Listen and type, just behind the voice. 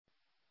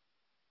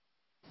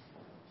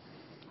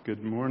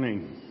Good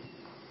morning.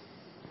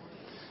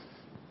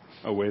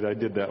 Oh, wait, I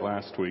did that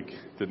last week,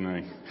 didn't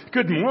I?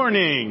 Good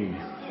morning.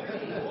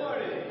 Good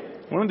morning.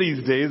 One of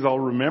these days I'll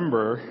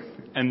remember,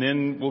 and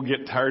then we'll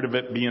get tired of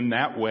it being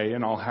that way,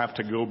 and I'll have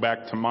to go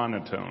back to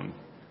monotone.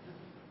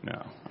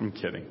 No, I'm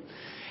kidding.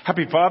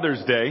 Happy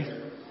Father's Day.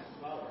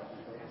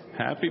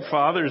 Happy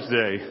Father's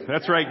Day.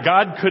 That's right.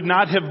 God could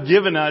not have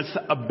given us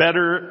a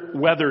better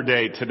weather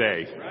day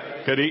today,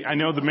 could he? I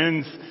know the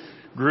men's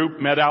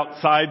group met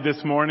outside this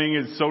morning.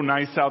 It's so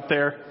nice out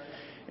there.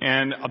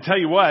 And I'll tell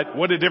you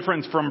what a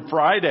difference from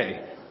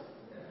Friday.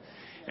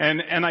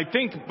 And I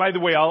think, by the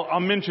way, I'll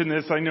mention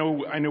this. I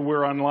know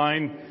we're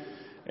online,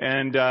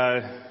 and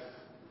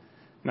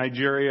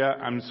Nigeria,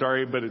 I'm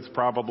sorry, but it's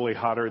probably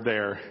hotter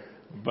there.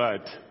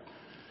 But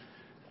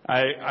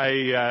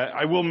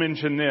I will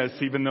mention this,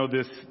 even though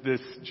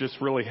this just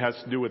really has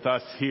to do with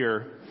us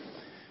here.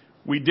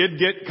 We did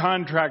get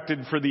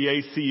contracted for the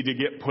AC to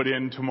get put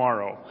in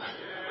tomorrow.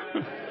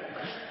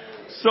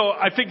 So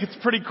I think it's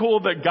pretty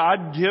cool that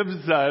God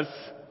gives us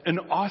an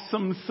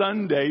awesome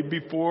Sunday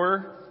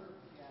before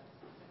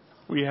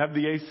we have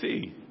the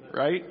AC,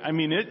 right? I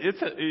mean,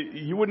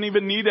 you wouldn't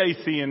even need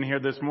AC in here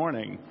this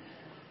morning.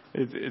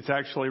 It's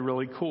actually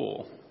really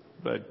cool.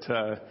 But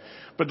the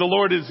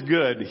Lord is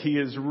good. He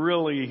is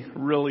really,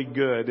 really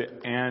good.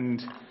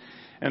 And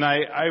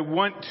I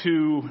want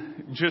to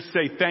just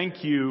say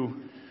thank you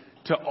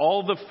to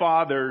all the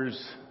fathers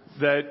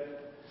that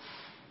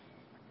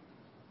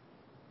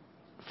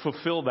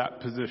fulfill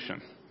that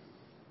position.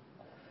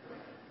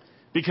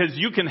 Because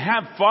you can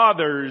have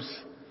fathers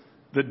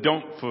that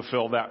don't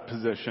fulfill that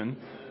position,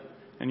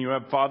 and you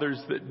have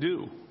fathers that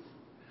do.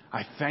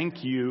 I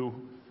thank you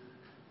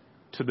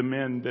to the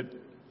men that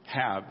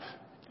have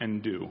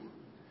and do,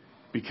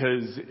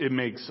 because it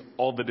makes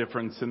all the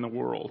difference in the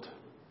world.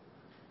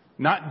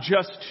 Not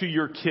just to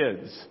your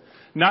kids,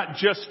 not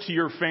just to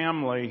your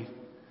family,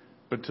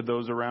 but to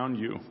those around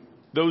you,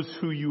 those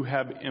who you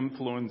have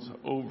influence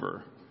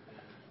over.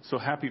 So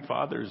happy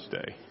Father's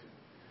Day.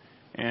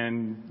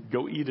 And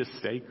go eat a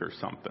steak or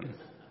something.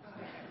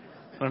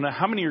 I don't know,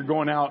 how many are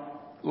going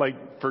out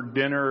like for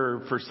dinner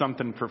or for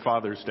something for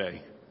Father's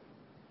Day?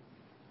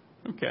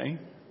 Okay,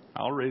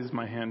 I'll raise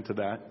my hand to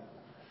that.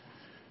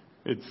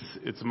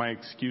 It's my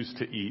excuse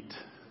to eat.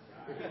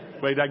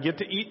 Wait, I get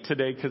to eat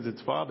today because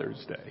it's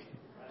Father's Day.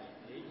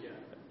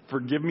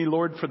 Forgive me,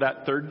 Lord, for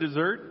that third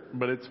dessert,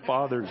 but it's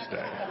Father's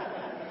Day.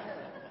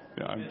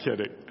 No, I'm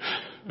kidding.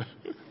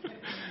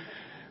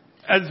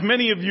 As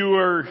many of you,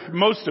 or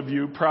most of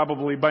you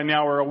probably by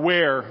now are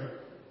aware,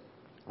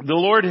 the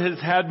Lord has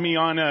had me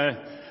on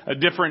a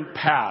different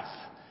path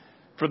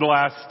for the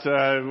last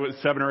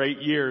 7 or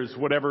 8 years,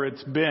 whatever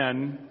it's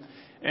been,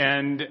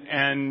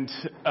 and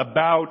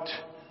about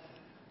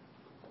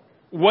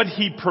what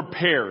He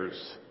prepares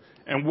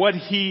and what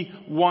He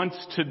wants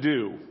to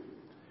do.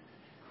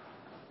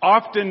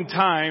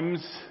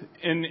 Oftentimes,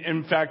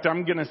 in fact,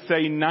 I'm going to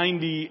say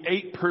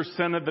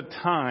 98% of the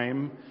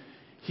time,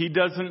 He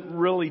doesn't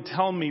really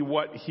tell me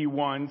what He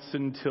wants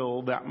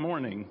until that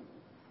morning,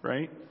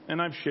 right?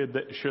 And I've shared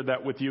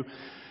that with you.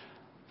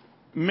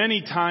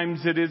 Many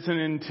times it isn't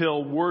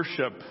until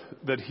worship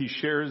that He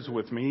shares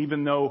with me,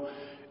 even though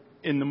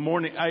in the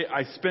morning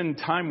I spend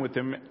time with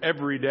Him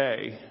every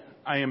day.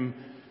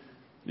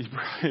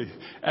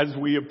 As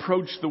we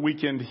approach the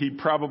weekend, He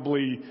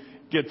probably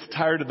gets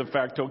tired of the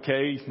fact,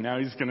 okay, now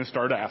He's going to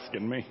start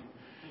asking me.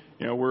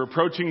 We're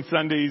approaching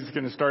Sunday, He's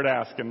going to start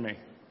asking me.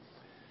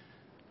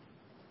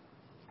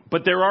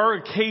 But there are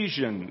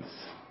occasions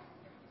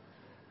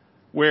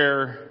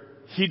where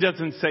He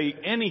doesn't say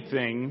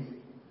anything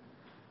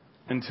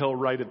until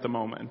right at the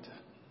moment.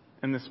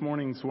 And this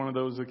morning's one of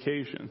those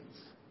occasions.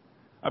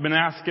 I've been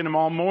asking Him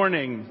all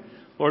morning,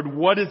 Lord,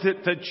 what is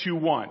it that You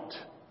want?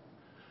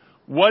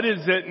 What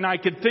is it? And I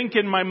could think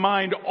in my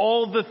mind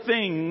all the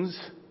things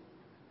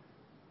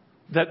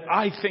that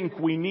I think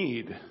we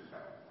need.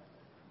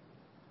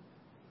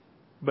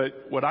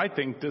 But what I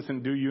think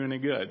doesn't do you any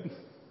good.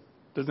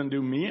 Doesn't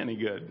do me any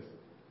good.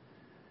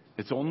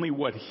 It's only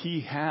what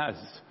He has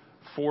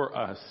for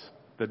us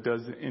that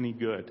does any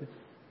good.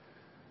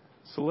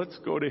 So let's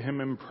go to Him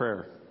in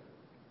prayer.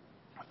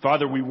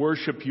 Father, we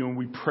worship You and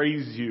we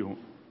praise You.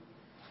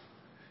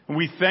 And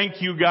we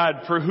thank You,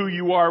 God, for who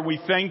You are. We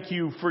thank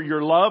You for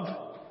Your love.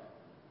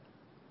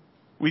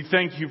 We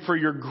thank You for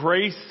Your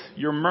grace,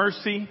 Your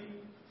mercy.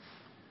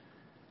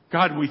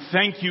 God, we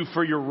thank You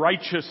for Your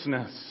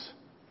righteousness.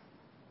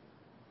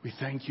 We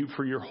thank You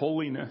for Your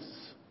holiness.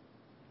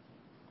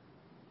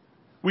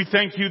 We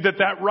thank You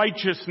that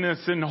righteousness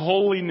and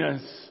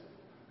holiness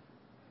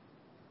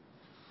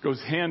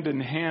goes hand in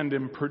hand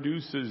and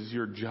produces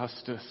Your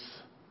justice.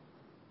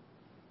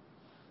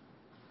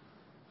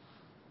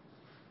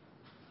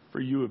 For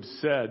You have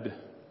said,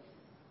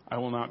 I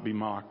will not be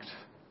mocked.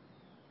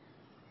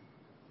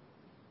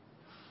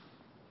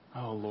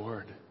 Oh,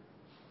 Lord,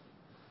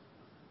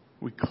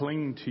 we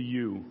cling to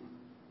You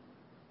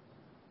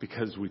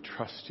because we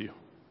trust You.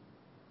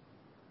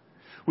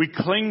 We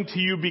cling to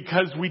You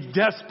because we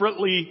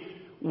desperately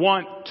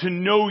want to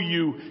know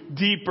you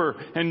deeper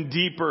and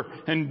deeper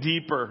and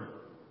deeper.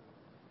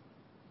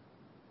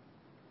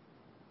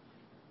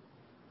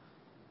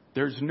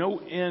 There's no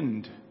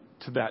end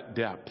to that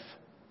depth.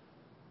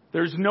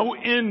 There's no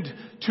end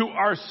to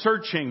our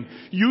searching.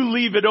 You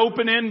leave it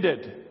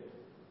open-ended.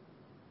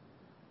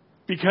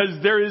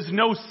 Because there is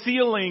no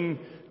ceiling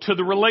to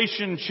the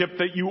relationship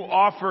that you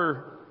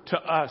offer to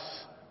us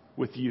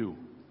with you.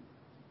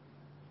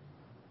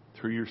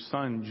 Through your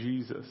Son,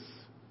 Jesus.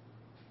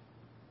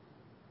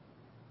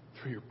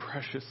 Through your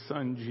precious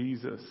Son,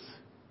 Jesus.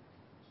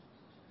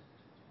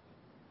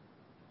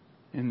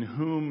 In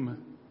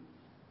whom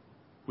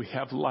we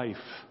have life.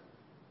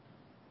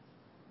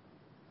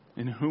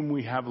 In whom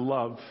we have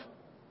love.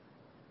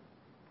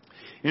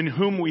 In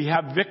whom we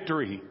have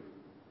victory.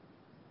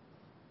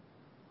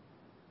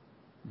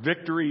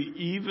 Victory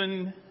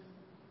even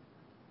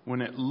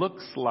when it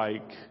looks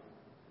like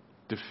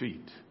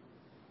defeat.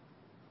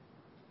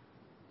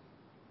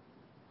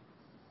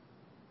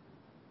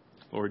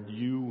 Lord,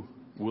 you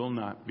will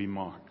not be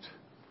mocked.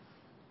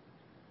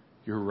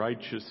 Your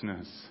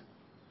righteousness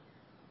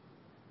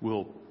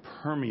will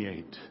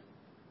permeate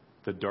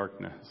the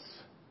darkness.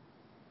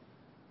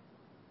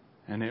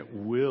 And it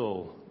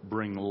will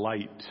bring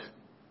light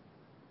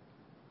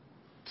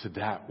to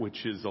that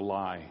which is a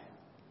lie.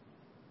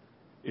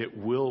 It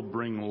will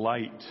bring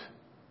light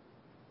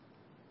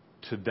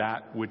to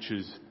that which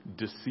is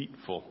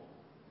deceitful.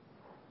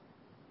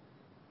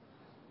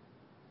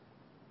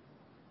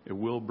 It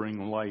will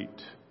bring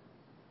light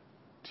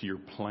to your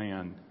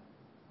plan.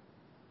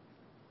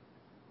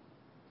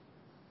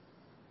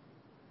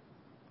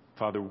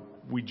 Father,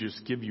 we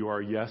just give you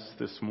our yes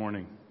this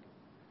morning.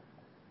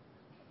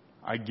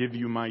 I give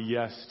you my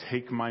yes.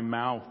 Take my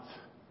mouth.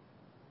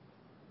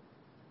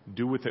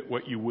 Do with it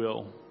what you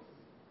will.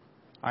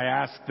 I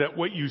ask that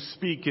what you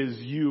speak is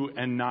you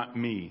and not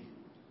me.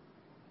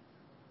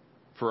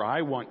 For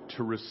I want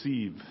to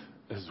receive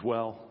as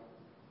well.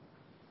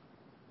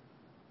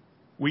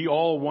 We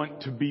all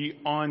want to be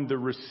on the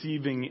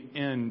receiving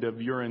end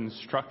of your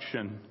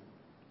instruction,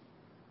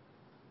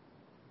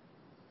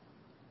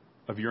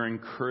 of your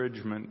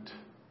encouragement,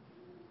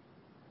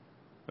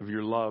 of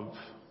your love.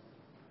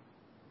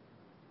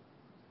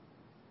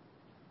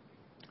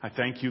 I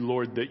thank you,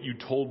 Lord, that you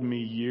told me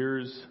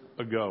years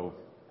ago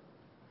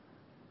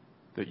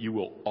that you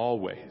will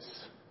always,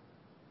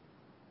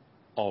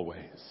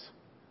 always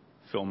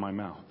fill my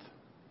mouth.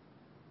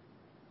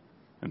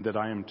 And that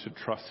I am to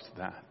trust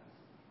that.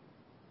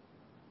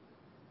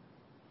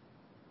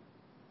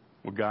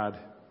 Well, God,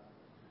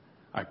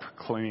 I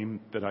proclaim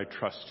that I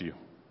trust you.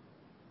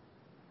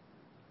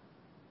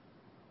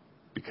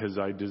 Because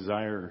I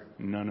desire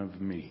none of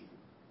me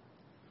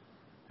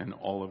and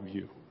all of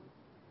you.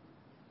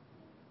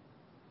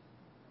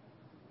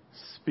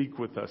 Speak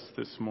with us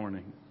this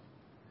morning.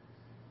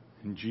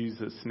 In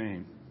Jesus'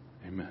 name,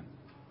 amen.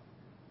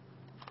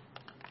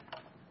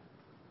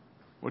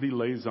 What he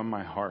lays on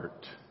my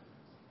heart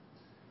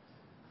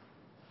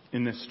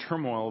in this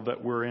turmoil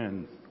that we're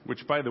in,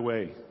 which, by the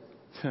way,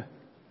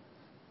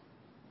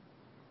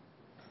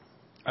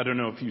 I don't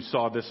know if you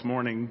saw this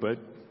morning, but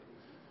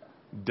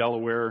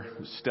Delaware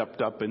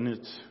stepped up in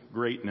its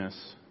greatness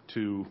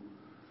to,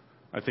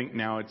 I think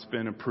now it's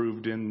been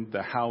approved in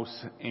the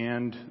House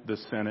and the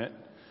Senate,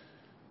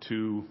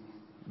 to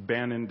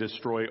ban and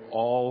destroy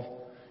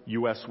all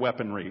U.S.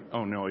 weaponry.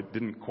 Oh no, it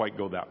didn't quite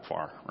go that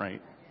far, right?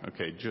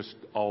 Okay, just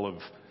all of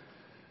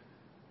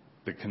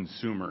the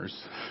consumers.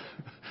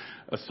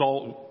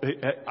 Assault,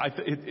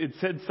 it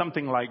said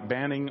something like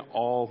banning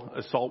all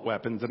assault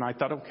weapons, and I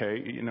thought,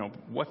 okay,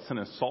 what's an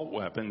assault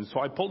weapon?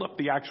 So I pulled up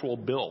the actual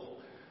bill,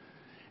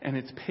 and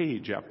it's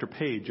page after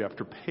page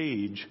after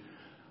page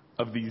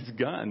of these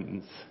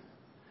guns.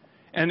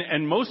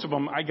 And most of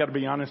them, I got to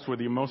be honest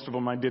with you, most of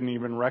them I didn't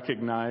even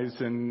recognize,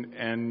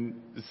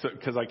 and so,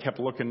 because I kept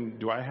looking,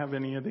 do I have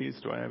any of these?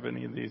 Do I have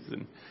any of these?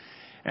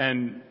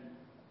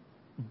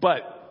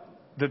 But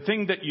the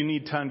thing that you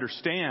need to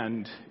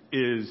understand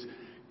is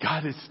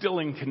God is still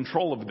in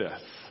control of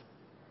this.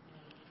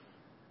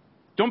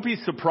 Don't be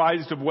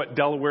surprised of what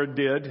Delaware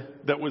did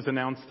that was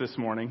announced this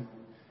morning,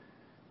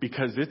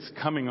 because it's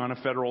coming on a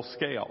federal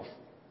scale.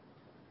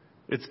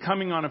 It's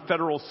coming on a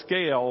federal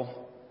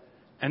scale.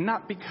 And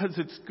not because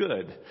it's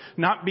good,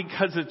 not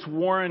because it's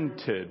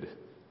warranted.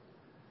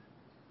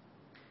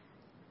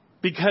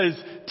 Because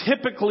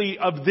typically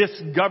of this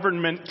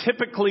government,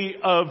 typically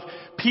of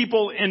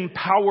people in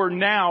power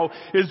now,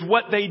 is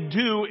what they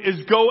do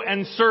is go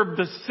and serve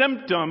the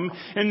symptom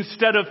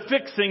instead of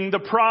fixing the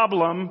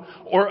problem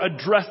or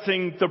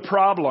addressing the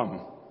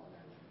problem.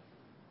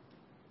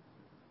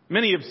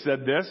 Many have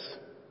said this.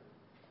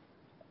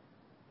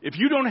 If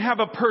you don't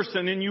have a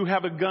person and you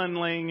have a gun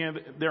laying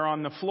there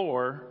on the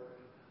floor,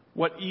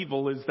 what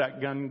evil is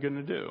that gun going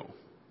to do?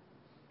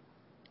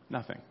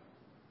 Nothing.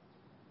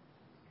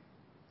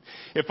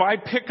 If I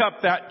pick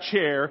up that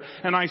chair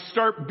and I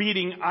start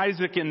beating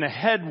Isaac in the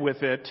head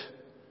with it,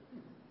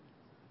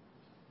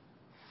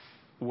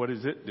 what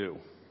does it do?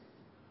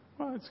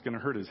 Well, it's going to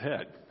hurt his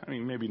head. I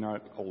mean, maybe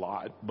not a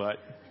lot, but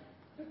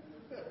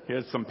He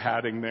has some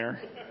padding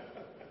there.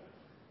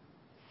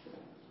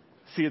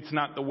 See, it's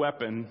not the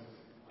weapon,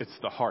 it's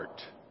the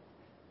heart.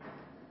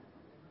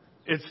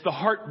 It's the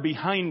heart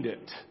behind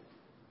it.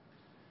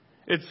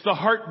 It's the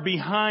heart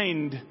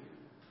behind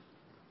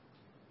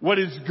what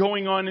is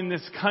going on in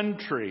this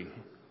country.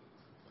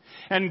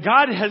 And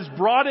God has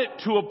brought it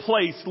to a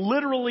place,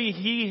 literally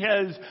He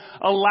has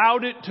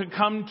allowed it to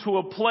come to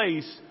a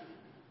place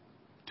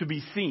to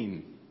be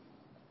seen.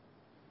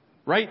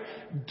 Right?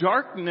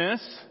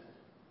 Darkness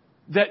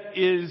that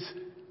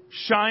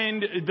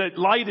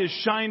light is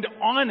shined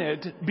on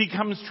it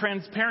becomes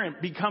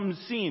transparent, becomes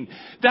seen.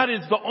 That is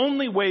the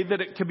only way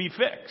that it can be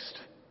fixed.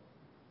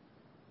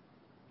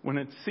 When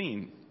it's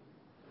seen.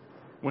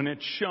 When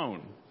it's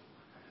shown.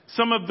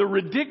 Some of the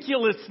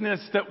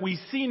ridiculousness that we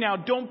see now,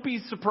 don't be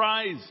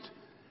surprised.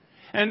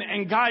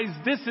 And guys,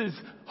 this is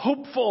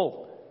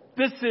hopeful.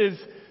 This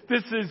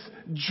is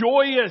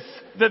joyous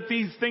that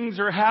these things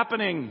are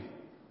happening.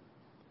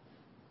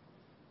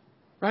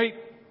 Right?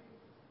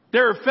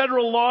 There are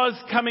federal laws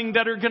coming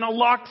that are going to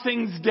lock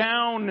things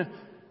down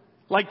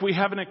like we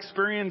haven't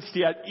experienced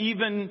yet,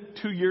 even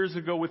 2 years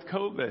ago with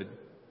COVID.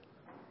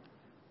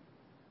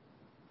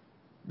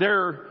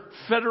 There are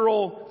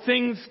federal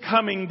things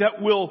coming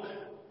that will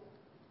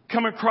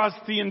come across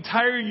the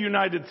entire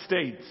United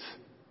States.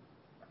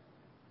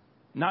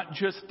 Not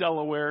just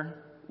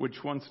Delaware,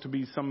 which wants to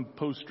be some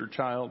poster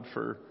child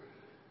for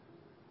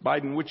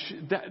Biden, which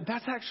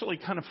that's actually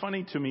kind of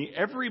funny to me.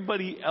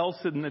 Everybody else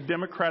in the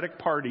Democratic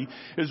Party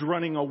is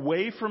running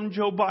away from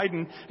Joe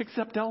Biden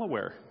except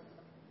Delaware.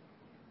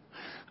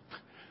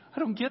 I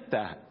don't get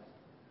that.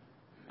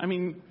 I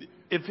mean,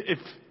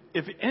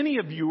 if any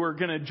of you are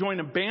going to join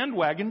a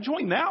bandwagon,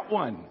 join that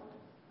one.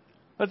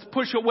 Let's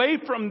push away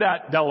from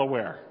that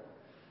Delaware.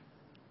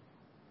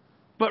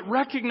 But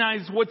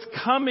recognize what's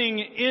coming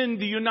in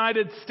the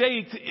United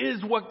States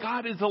is what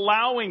God is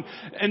allowing.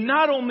 And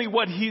not only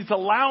what He's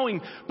allowing,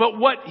 but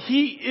what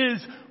He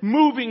is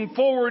moving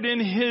forward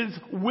in His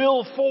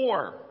will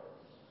for.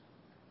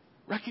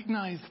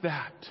 Recognize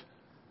that.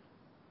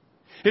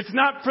 It's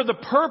not for the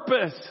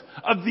purpose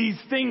of these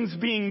things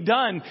being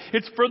done.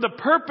 It's for the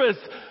purpose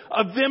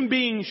of them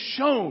being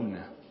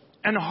shown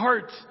and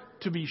hearts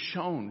to be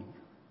shown.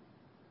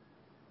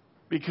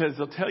 Because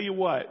I'll tell you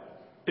what,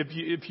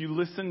 if you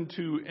listen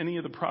to any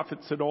of the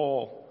prophets at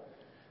all,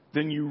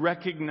 then you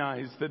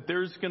recognize that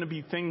there's going to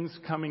be things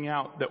coming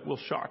out that will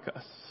shock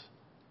us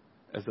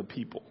as a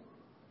people.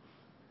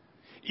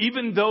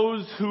 Even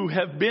those who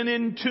have been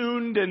in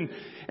tuned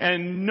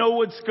and know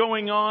what's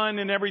going on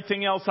and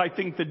everything else, I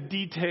think the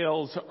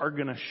details are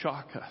going to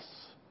shock us.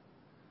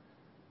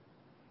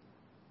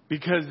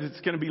 Because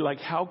it's going to be like,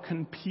 how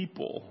can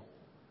people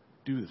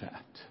do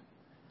that?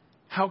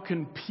 How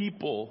can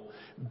people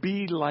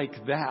be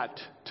like that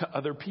to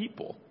other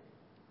people?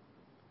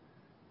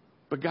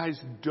 But guys,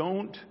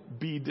 don't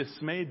be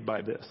dismayed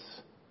by this,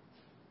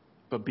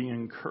 but be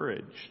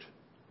encouraged.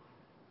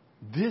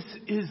 This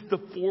is the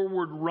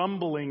forward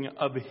rumbling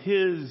of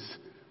His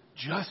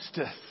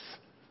justice.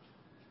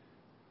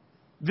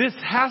 This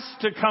has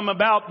to come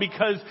about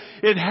because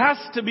it has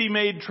to be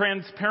made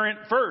transparent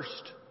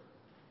first.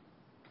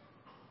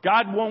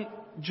 God won't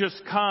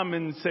just come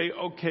and say,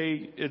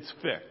 okay, it's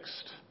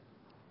fixed.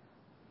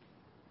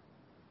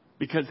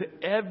 Because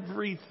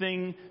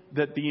everything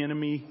that the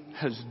enemy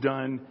has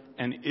done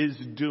and is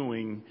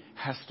doing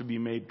has to be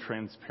made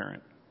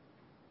transparent.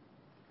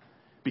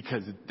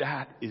 Because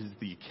that is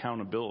the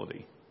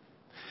accountability.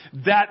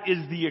 That is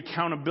the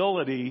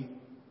accountability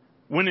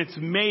when it's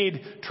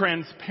made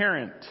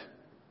transparent.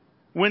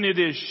 When it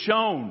is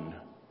shown.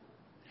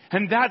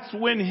 And that's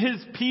when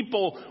His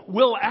people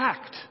will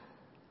act.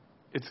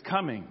 It's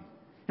coming.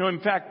 You know,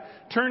 in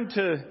fact, turn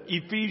to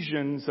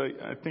Ephesians,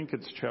 I think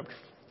it's chapter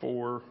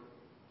 4.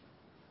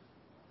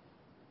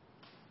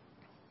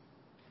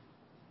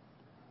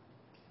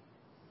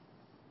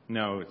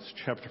 No, it's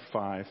chapter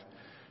 5.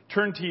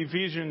 Turn to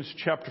Ephesians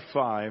chapter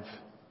 5.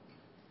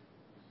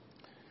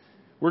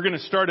 We're going to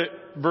start at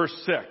verse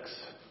 6.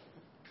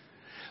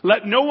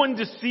 Let no one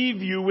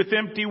deceive you with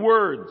empty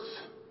words.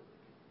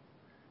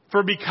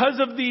 For because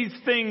of these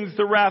things,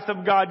 the wrath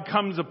of God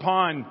comes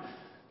upon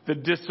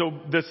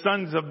the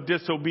sons of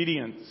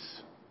disobedience.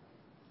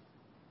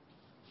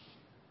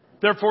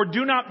 Therefore,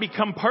 do not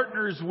become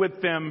partners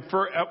with them,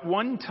 for at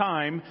one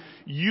time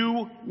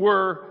you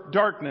were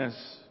darkness.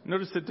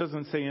 Notice it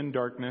doesn't say in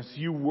darkness.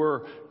 You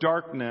were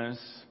darkness,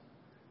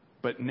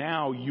 but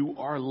now you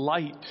are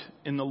light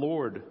in the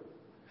Lord.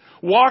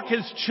 Walk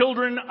as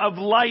children of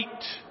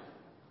light.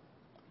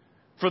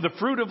 For the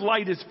fruit of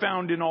light is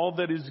found in all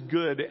that is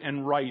good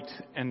and right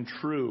and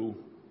true.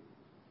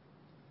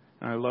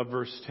 And I love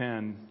verse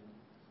 10.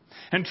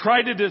 And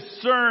try to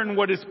discern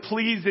what is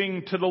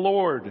pleasing to the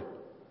Lord.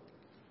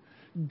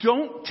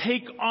 Don't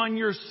take on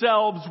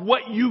yourselves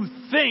what you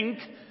think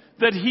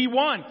that He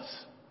wants.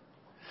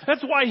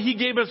 That's why He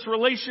gave us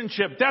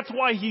relationship. That's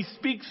why He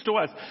speaks to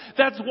us.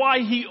 That's why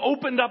He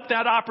opened up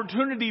that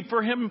opportunity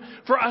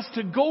for us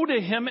to go to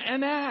Him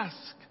and ask.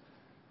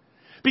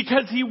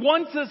 Because He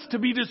wants us to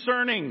be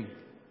discerning.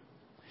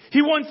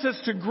 He wants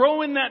us to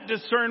grow in that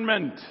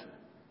discernment.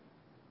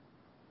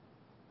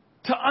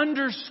 To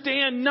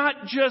understand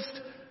not just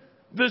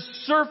the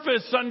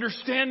surface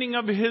understanding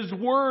of His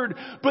Word,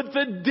 but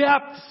the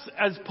depths,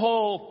 as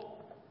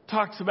Paul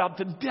talks about,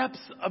 the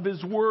depths of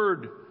His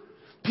Word.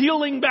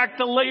 Peeling back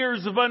the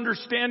layers of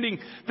understanding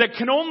that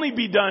can only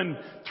be done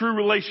through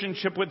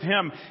relationship with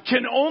Him,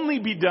 can only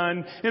be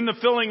done in the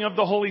filling of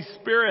the Holy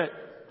Spirit.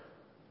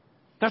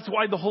 That's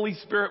why the Holy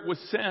Spirit was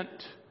sent.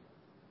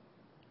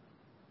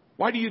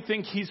 Why do you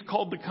think He's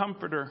called the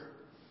Comforter?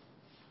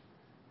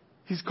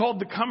 He's called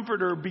the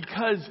Comforter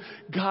because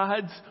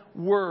God's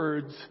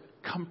words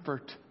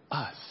comfort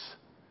us.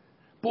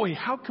 Boy,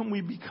 how can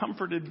we be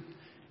comforted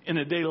in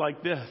a day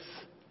like this?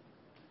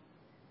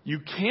 You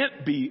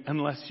can't be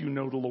unless you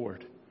know the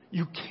Lord.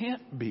 You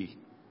can't be.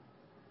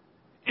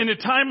 In a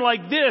time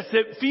like this,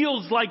 it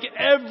feels like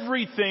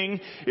everything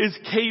is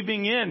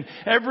caving in.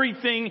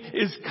 Everything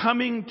is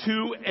coming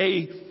to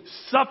a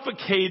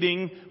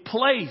suffocating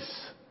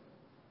place.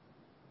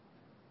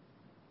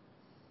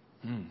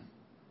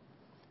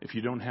 If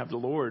you don't have the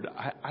Lord,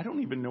 I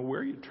don't even know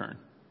where you turn.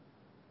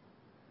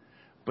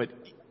 But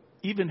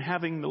even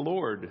having the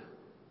Lord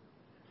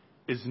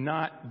is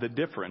not the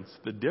difference.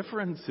 The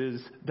difference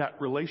is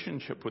that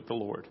relationship with the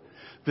Lord.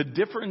 The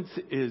difference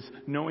is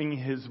knowing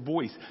His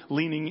voice,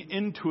 leaning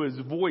into His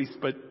voice,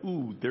 but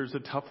there's a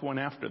tough one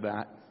after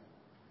that.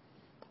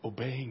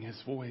 Obeying His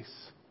voice.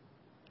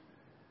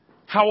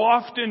 How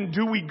often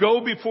do we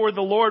go before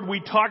the Lord, we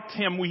talk to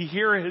Him, we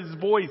hear His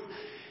voice,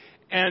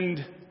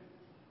 and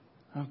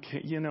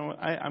okay,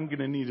 I'm going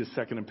to need a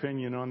second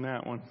opinion on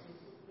that one.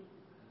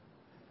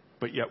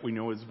 But yet we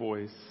know His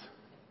voice.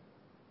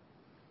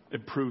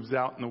 It proves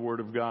out in the Word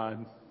of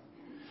God.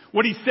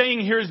 What He's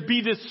saying here is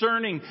be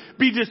discerning.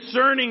 Be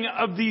discerning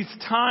of these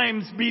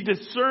times. Be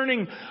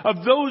discerning of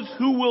those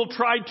who will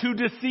try to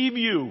deceive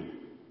you.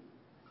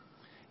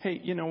 Hey,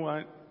 you know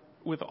what?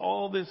 With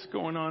all this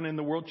going on in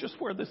the world, just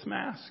wear this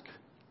mask.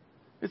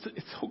 It's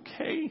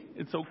okay.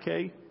 It's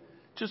okay.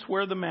 Just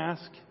wear the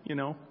mask,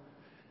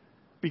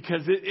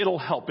 because it'll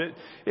help.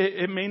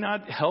 It may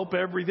not help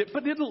everything,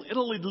 but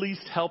it'll at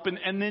least help.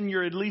 And then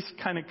you're at least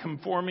kind of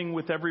conforming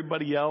with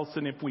everybody else.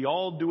 And if we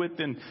all do it,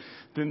 then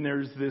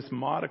there's this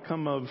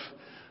modicum of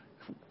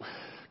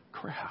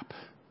crap.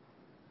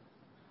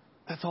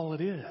 That's all it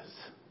is.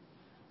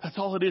 That's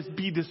all it is.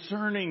 Be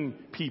discerning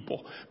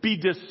people. Be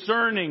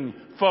discerning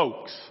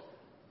folks.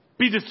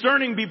 Be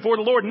discerning before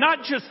the Lord.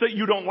 Not just that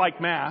you don't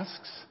like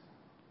masks.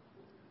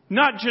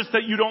 Not just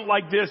that you don't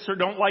like this or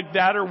don't like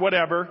that or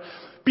whatever.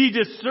 Be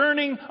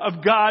discerning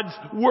of God's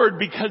Word,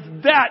 because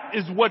that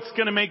is what's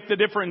going to make the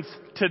difference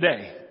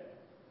today.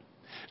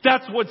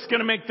 That's what's going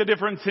to make the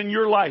difference in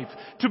your life.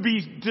 To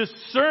be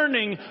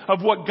discerning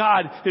of what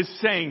God is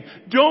saying.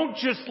 Don't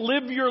just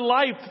live your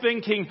life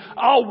thinking,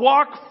 I'll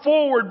walk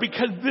forward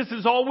because this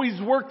has always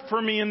worked for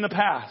me in the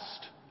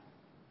past.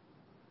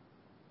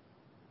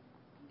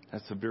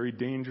 That's a very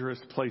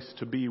dangerous place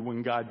to be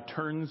when God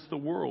turns the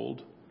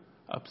world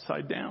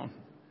upside down.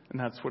 And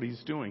that's what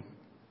He's doing.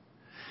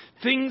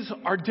 Things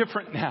are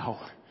different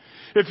now.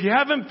 If you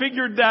haven't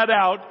figured that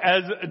out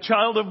as a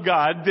child of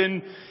God,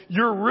 then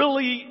you're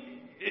really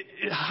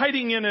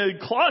hiding in a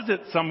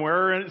closet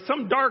somewhere, in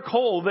some dark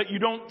hole that you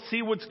don't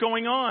see what's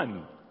going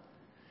on.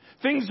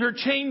 Things are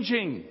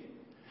changing.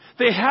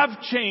 They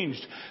have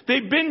changed.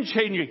 They've been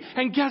changing.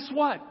 And guess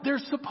what? They're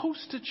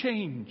supposed to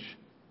change.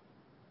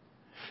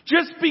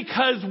 Just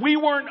because we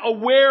weren't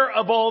aware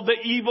of all the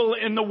evil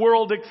in the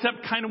world,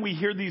 except kind of we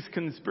hear these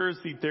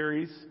conspiracy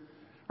theories.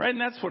 Right? And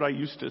that's what I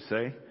used to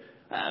say.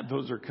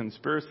 Those are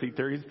conspiracy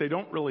theories. They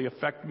don't really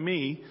affect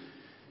me.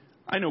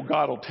 I know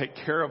God will take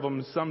care of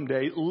them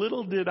someday.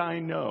 Little did I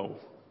know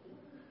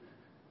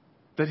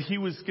that He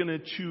was going to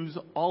choose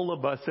all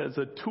of us as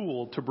a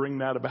tool to bring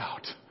that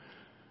about.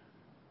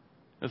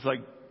 It's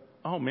like,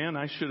 oh man,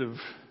 I should have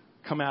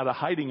come out of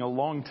hiding a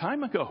long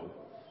time ago.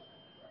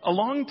 A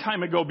long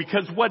time ago,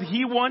 because what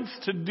He wants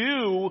to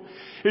do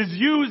is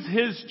use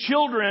His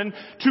children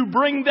to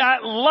bring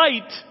that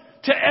light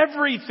to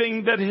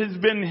everything that has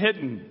been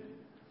hidden.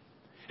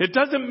 It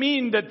doesn't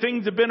mean that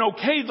things have been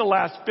okay the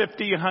last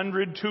 50,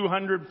 100,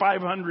 200,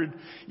 500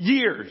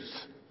 years.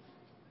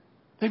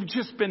 They've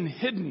just been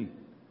hidden.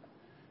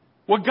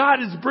 What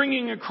God is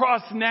bringing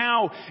across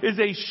now is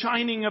a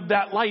shining of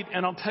that light.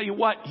 And I'll tell you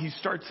what, He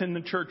starts in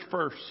the church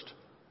first.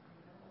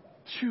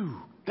 Phew,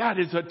 that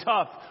is a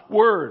tough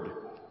word.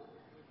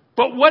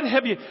 But what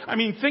have you,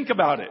 think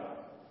about it.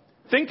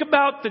 Think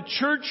about the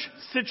church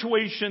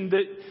situation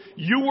that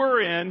you were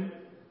in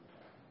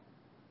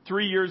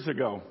 3 years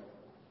ago,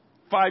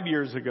 5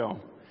 years ago,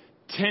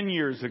 10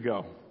 years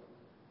ago,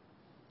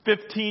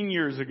 15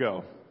 years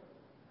ago.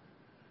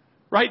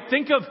 Right?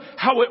 Think of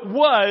how it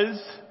was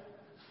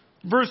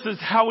versus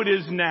how it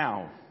is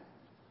now.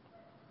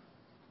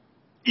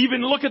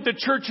 Even look at the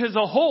church as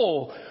a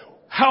whole,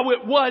 how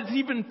it was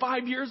even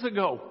 5 years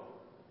ago.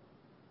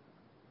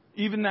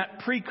 Even that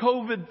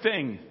pre-COVID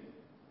thing.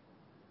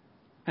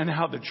 And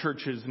how the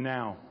church is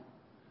now.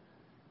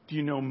 Do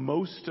you know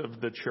most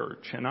of the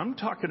church? And I'm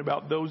talking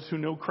about those who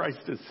know Christ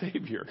as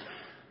Savior.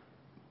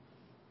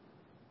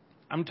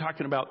 I'm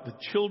talking about the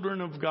children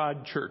of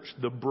God church,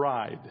 the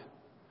bride.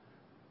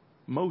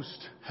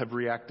 Most have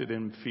reacted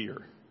in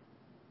fear.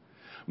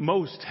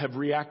 Most have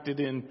reacted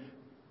in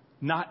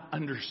not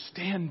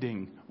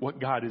understanding what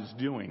God is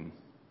doing.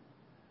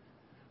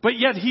 But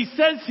yet he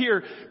says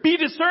here, be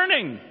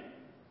discerning.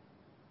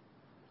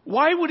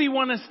 Why would he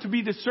want us to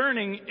be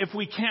discerning if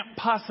we can't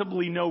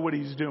possibly know what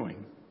he's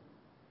doing?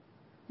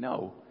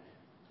 No.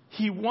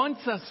 He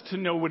wants us to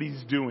know what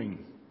he's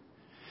doing.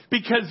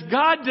 Because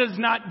God does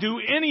not do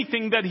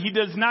anything that he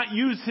does not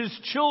use his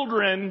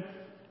children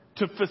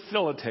to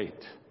facilitate.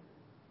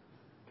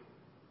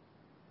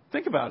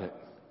 Think about it.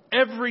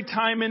 Every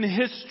time in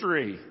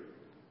history,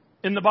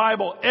 in the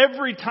Bible,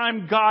 every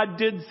time God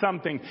did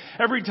something,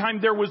 every time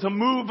there was a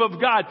move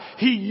of God,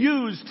 he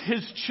used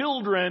his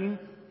children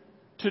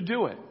to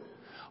do it.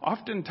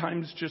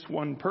 Oftentimes just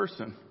one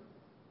person.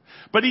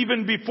 But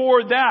even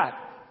before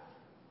that,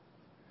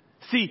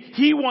 see,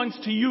 he wants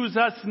to use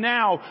us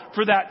now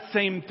for that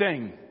same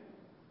thing.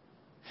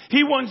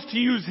 He wants to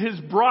use his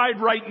bride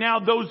right now,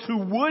 those who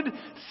would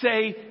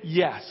say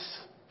yes.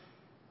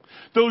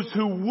 Those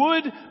who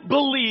would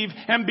believe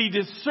and be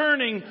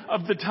discerning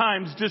of the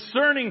times,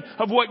 discerning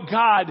of what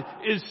God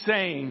is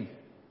saying,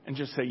 and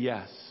just say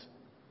yes.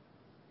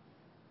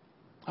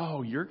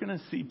 Oh, you're going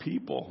to see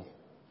people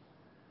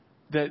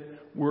that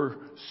were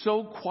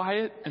so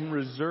quiet and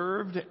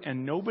reserved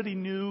and nobody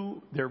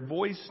knew their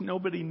voice,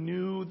 nobody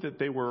knew that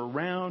they were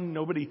around,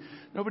 nobody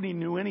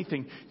knew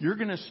anything. You're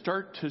going to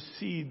start to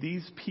see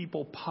these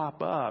people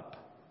pop up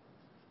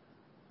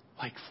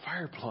like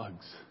fire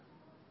plugs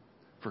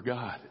for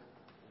God.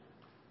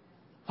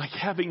 Like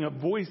having a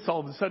voice all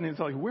of a sudden. It's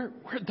like,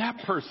 where'd that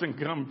person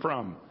come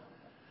from?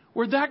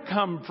 Where'd that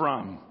come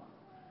from?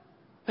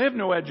 They have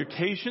no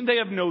education. They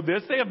have no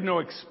this. They have no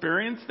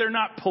experience. They're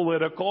not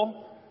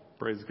political.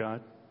 Praise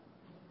God.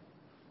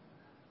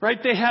 Right?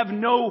 They have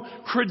no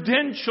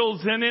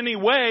credentials in any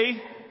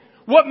way.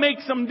 What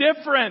makes them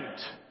different?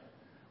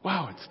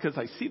 Wow, it's because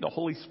I see the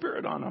Holy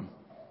Spirit on them.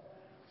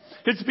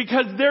 It's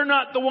because they're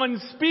not the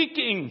ones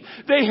speaking.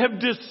 They have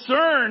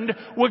discerned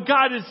what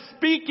God is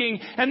speaking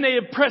and they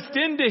have pressed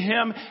into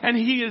him and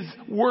he is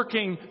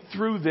working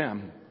through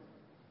them.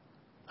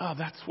 Oh,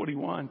 that's what he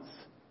wants.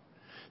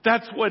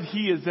 That's what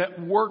he is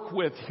at work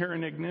with here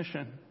in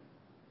Ignition.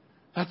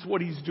 That's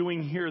what he's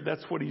doing here.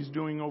 That's what he's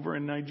doing over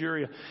in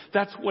Nigeria.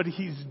 That's what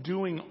he's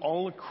doing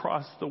all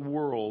across the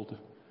world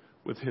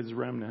with his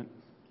remnant.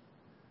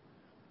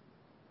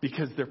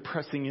 Because they're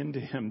pressing into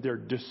him. They're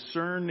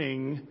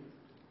discerning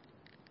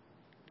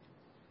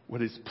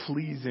what is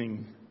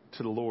pleasing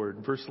to the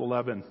Lord. Verse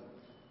 11.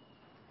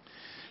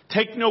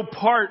 Take no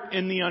part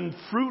in the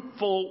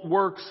unfruitful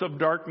works of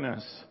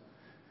darkness,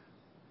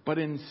 but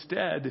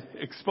instead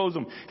expose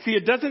them. See,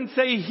 it doesn't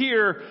say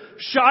here,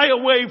 shy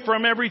away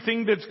from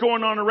everything that's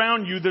going on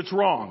around you that's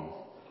wrong.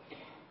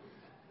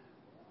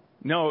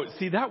 No,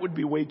 see, that would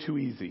be way too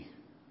easy.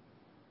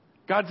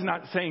 God's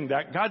not saying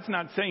that. God's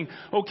not saying,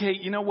 okay,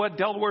 you know what,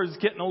 Delaware is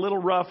getting a little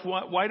rough.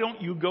 Why don't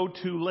you go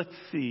to, let's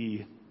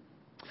see,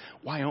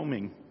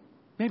 Wyoming?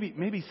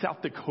 Maybe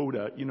South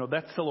Dakota. You know,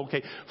 that's still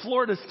okay.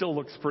 Florida still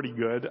looks pretty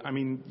good. I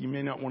mean, you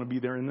may not want to be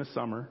there in the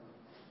summer.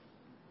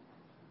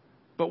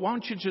 But why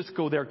don't you just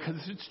go there? Because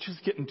it's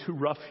just getting too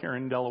rough here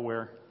in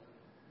Delaware.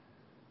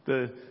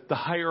 The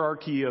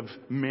hierarchy of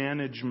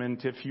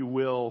management, if you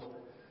will,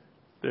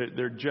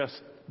 they're just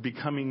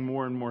becoming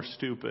more and more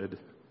stupid.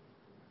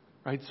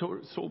 Right?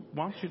 So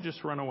why don't you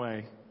just run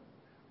away?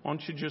 Why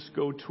don't you just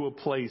go to a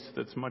place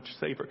that's much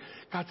safer?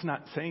 God's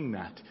not saying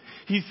that.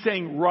 He's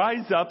saying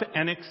rise up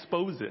and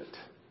expose it.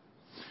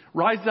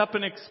 Rise up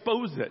and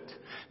expose it.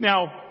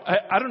 Now,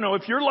 I don't know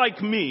if you're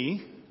like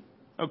me,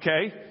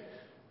 okay?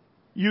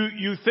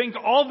 You think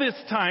all this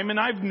time, and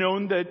I've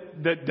known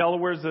that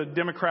Delaware's a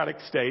Democratic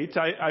state.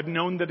 I've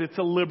known that it's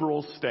a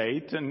liberal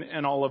state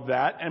and all of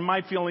that. And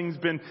my feeling's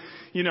been,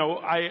 you know,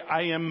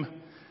 I am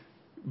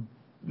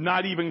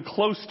not even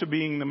close to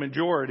being the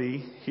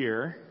majority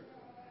here.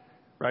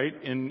 Right?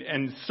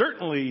 And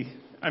certainly,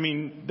 I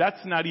mean,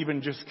 that's not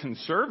even just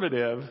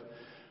conservative,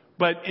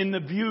 but in the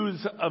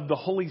views of the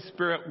Holy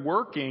Spirit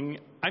working,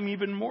 I'm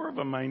even more of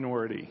a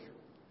minority.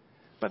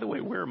 By the way,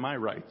 where are my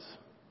rights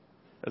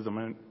as a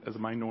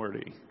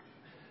minority?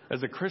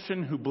 As a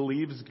Christian who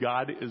believes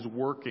God is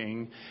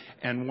working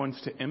and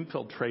wants to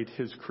infiltrate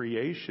his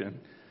creation,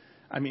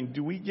 I mean,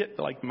 do we get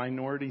like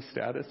minority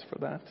status for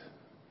that?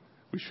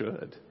 We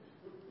should.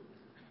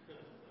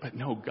 But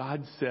no,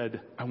 God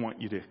said, I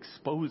want you to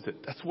expose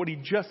it. That's what he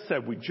just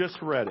said. We just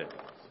read it.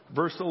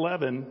 Verse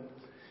 11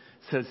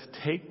 says,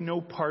 take no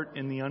part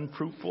in the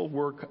unfruitful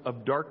work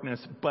of darkness,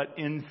 but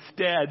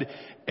instead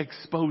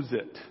expose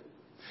it.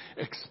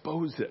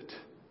 Expose it.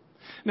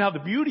 Now, the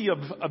beauty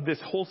of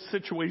this whole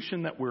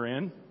situation that we're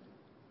in,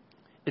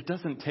 it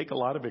doesn't take a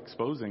lot of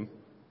exposing.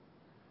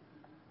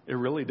 It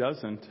really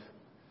doesn't.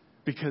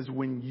 Because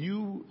when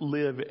you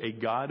live a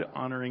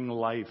God-honoring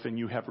life and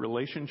you have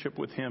relationship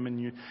with Him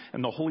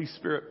and the Holy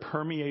Spirit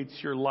permeates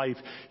your life,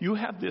 you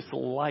have this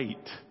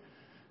light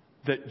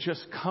that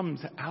just comes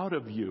out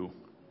of you.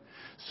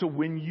 So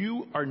when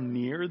you are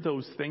near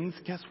those things,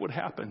 guess what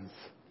happens?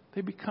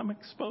 They become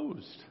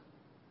exposed.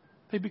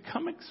 They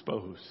become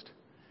exposed.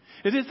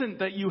 It isn't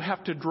that you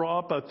have to draw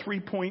up a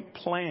 3-point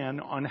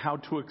plan on how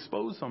to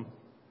expose them.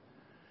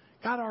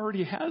 God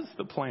already has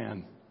the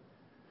plan.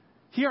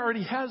 He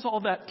already has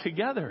all that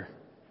together.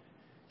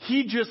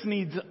 He just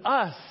needs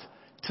us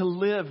to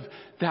live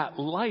that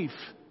life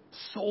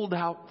sold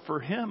out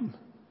for Him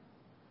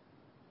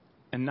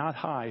and not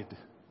hide.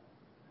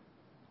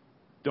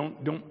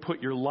 Don't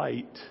put your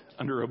light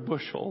under a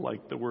bushel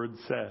like the word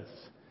says.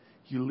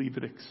 You leave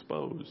it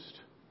exposed.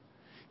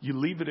 You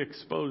leave it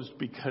exposed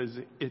because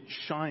it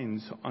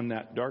shines on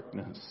that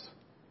darkness.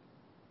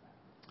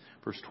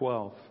 Verse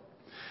 12.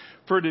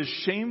 For it is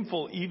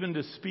shameful even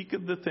to speak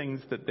of the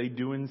things that they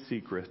do in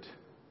secret.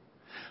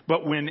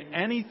 But when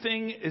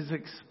anything is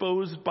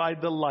exposed by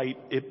the light,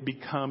 it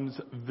becomes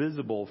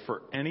visible.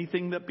 For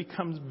anything that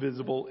becomes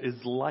visible is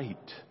light.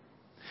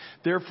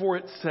 Therefore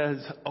it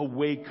says,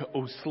 awake,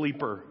 O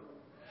sleeper.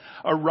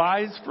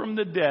 Arise from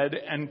the dead,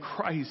 and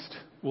Christ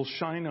will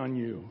shine on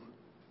you.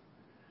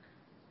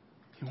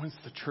 He wants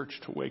the church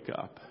to wake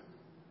up.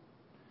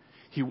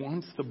 He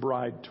wants the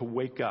bride to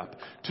wake up,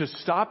 to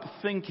stop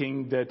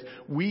thinking that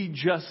we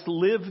just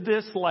live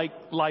this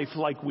life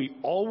like we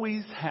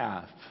always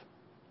have,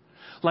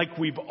 like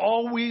we've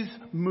always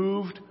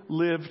moved,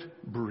 lived,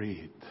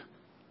 breathed.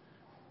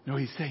 No,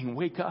 He's saying,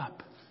 wake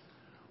up.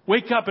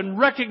 Wake up and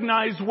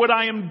recognize what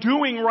I am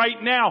doing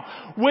right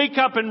now. Wake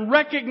up and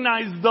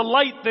recognize the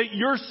light that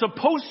you're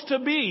supposed to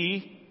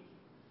be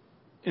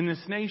in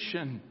this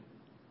nation.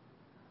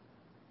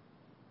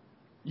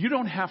 You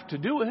don't have to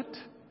do it.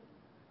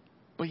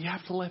 But you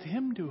have to let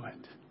Him do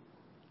it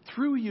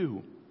through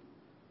you.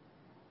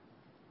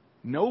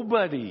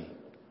 Nobody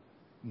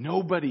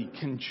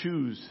can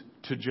choose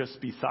to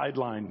just be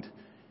sidelined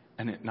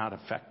and it not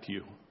affect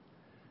you.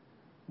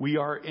 We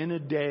are in a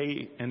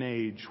day and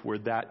age where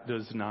that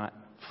does not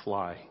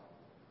fly.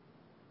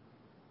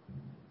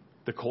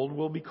 The cold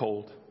will be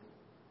cold.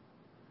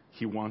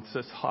 He wants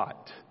us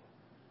hot.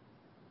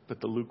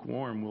 But the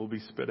lukewarm will be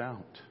spit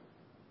out.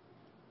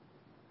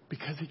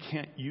 Because He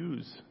can't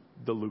use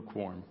the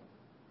lukewarm.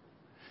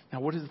 Now,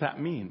 what does that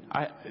mean?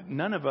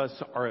 None of us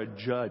are a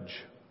judge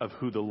of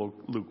who the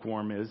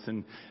lukewarm is,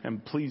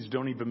 and please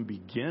don't even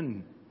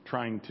begin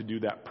trying to do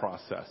that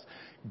process.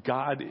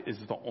 God is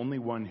the only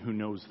one who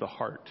knows the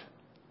heart.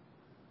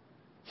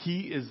 He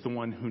is the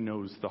one who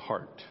knows the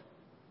heart.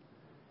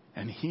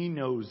 And He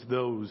knows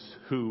those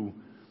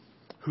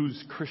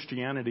whose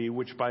Christianity,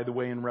 which, by the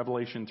way, in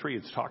Revelation 3,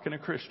 it's talking to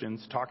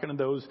Christians, talking to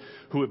those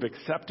who have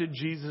accepted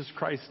Jesus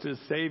Christ as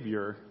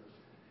Savior.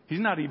 He's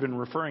not even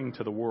referring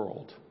to the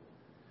world.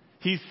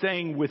 He's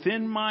saying,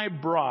 within my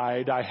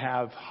bride, I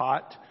have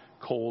hot,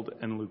 cold,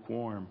 and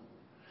lukewarm.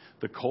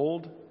 The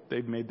cold,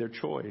 they've made their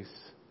choice.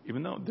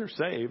 Even though they're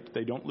saved,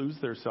 they don't lose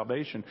their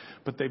salvation,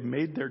 but they've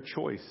made their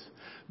choice.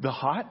 The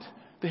hot,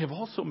 they have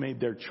also made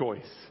their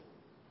choice.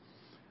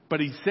 But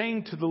He's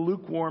saying to the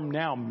lukewarm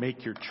now,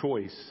 make your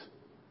choice,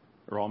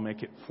 or I'll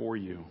make it for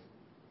you.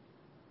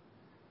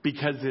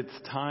 Because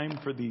it's time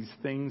for these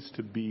things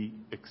to be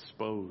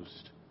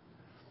exposed.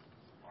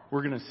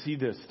 We're going to see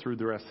this through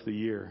the rest of the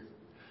year.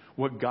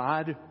 What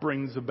God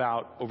brings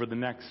about over the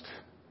next,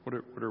 what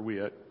are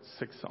we at?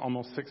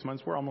 Almost 6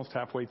 months? We're almost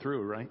halfway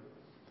through, right?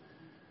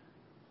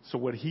 So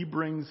what He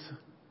brings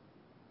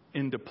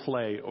into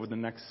play over the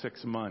next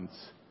 6 months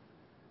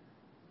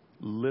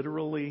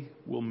literally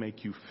will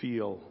make you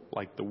feel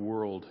like the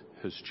world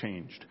has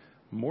changed.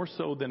 More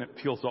so than it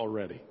feels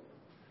already.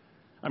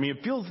 I mean,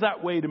 it feels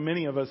that way to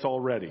many of us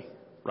already,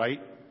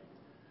 right?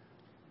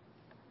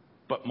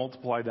 But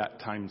multiply that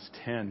times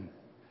 10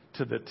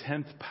 to the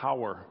 10th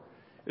power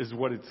is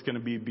what it's going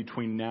to be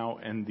between now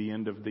and the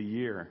end of the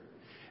year.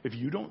 If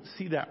you don't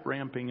see that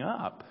ramping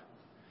up,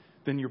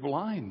 then you're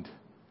blind.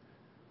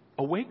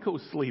 Awake, O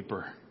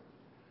sleeper.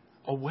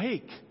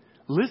 Awake.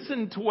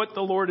 Listen to what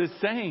the Lord is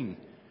saying.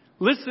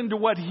 Listen to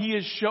what He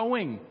is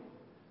showing.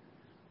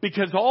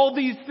 Because all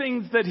these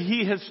things that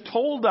He has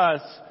told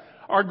us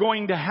are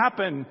going to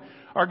happen.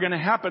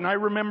 I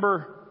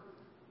remember,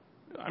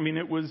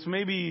 it was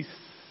maybe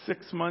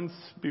 6 months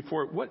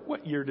before.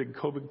 What year did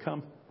COVID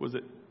come? Was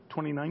it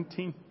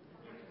 2019?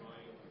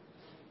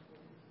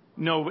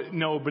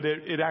 No, but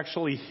it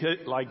actually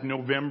hit like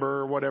November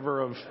or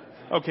whatever of,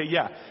 okay,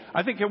 yeah.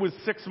 I think it was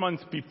 6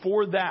 months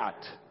before that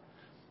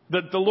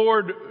the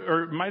Lord,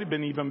 or it might have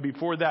been even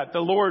before that, the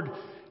Lord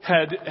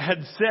had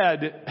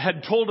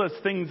told us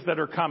things that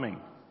are coming.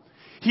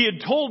 He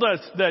had told us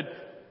that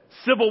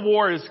civil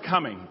war is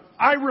coming.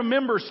 I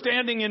remember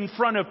standing in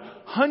front of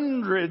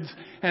hundreds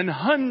and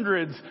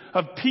hundreds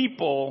of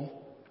people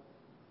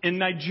in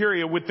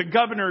Nigeria, with the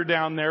governor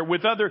down there,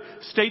 with other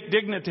state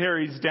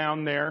dignitaries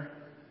down there.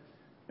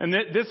 And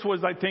this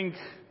was, I think,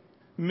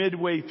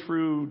 midway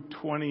through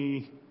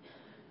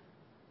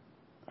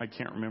I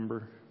can't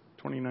remember.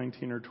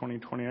 2019 or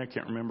 2020, I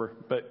can't remember.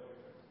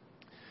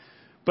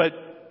 But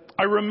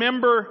I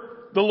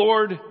remember the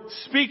Lord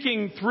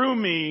speaking through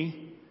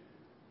me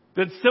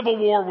that civil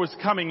war was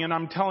coming, and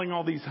I'm telling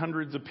all these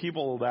hundreds of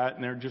people that,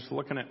 and they're just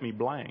looking at me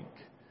blank.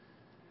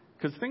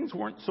 Because things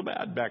weren't so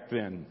bad back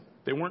then.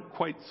 They weren't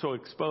quite so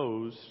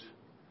exposed.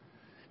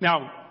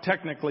 Now,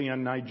 technically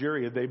in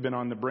Nigeria, they've been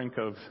on the brink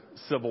of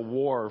civil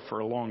war for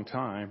a long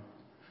time.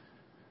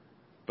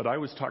 But I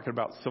was talking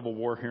about civil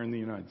war here in the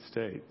United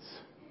States.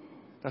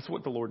 That's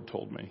what the Lord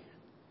told me.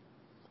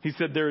 He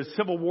said, there is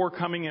civil war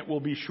coming, it will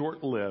be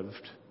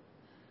short-lived.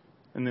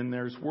 And then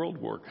there's world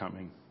war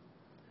coming.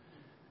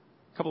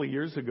 A couple of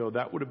years ago,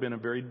 that would have been a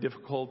very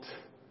difficult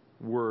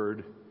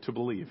word to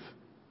believe.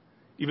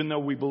 Even though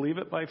we believe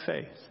it by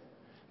faith.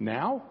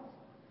 Now,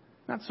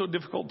 not so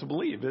difficult to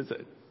believe, is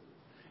it?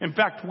 In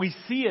fact, we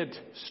see it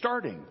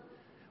starting.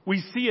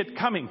 We see it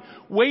coming.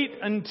 Wait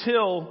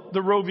until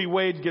the Roe v.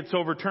 Wade gets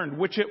overturned,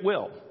 which it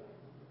will.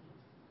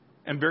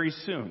 And very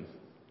soon.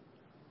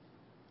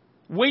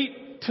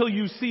 Wait till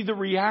you see the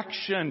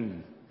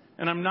reaction.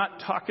 And I'm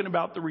not talking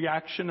about the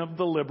reaction of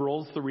the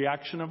liberals, the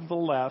reaction of the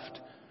left.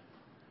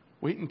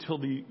 Wait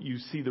until you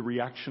see the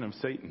reaction of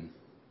Satan.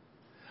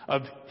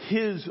 Of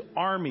his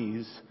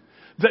armies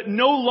that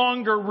no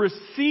longer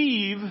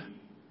receive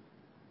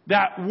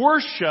that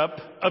worship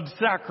of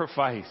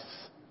sacrifice.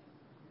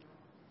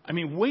 I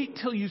mean, wait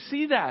till you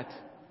see that.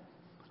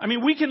 I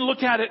mean, we can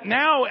look at it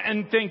now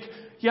and think,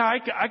 yeah,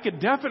 I could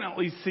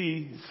definitely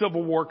see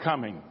civil war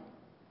coming.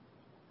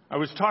 I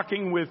was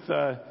talking with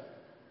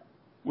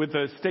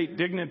a state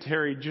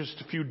dignitary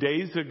just a few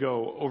days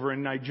ago over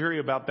in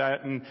Nigeria about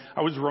that, and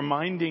I was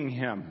reminding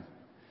him,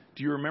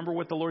 do you remember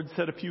what the Lord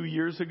said a few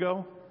years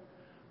ago?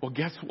 Well,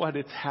 guess what?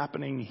 It's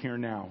happening here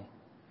now.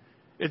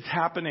 It's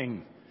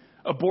happening.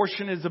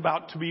 Abortion is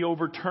about to be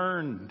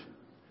overturned.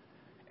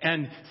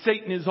 And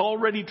Satan is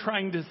already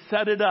trying to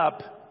set it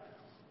up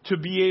to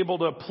be able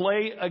to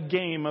play a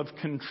game of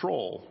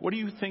control. What do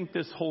you think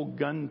this whole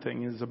gun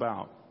thing is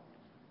about?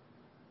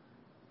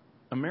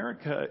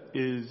 America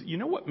is, you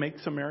know what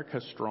makes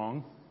America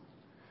strong?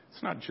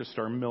 It's not just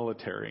our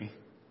military.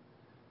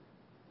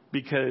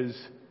 Because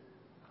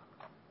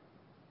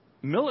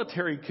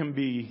military can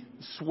be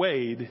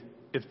swayed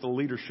if the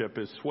leadership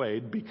is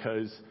swayed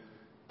because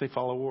they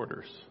follow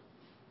orders.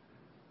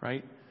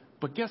 Right?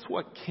 But guess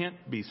what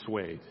can't be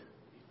swayed?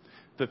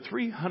 The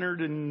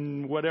 300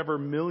 and whatever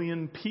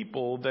million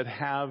people that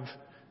have,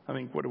 I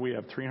think, what do we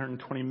have?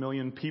 320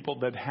 million people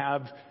that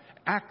have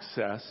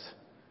access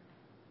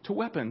to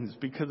weapons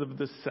because of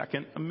the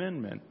Second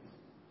Amendment.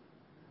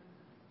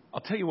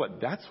 I'll tell you what,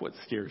 that's what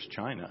scares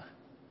China.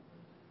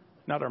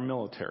 Not our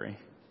military.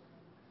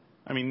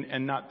 I mean,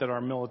 and not that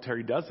our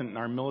military doesn't.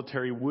 Our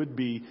military would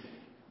be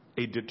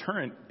a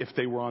deterrent if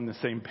they were on the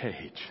same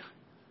page.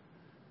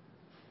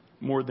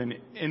 More than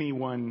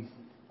anyone,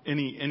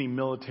 any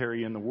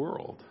military in the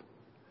world.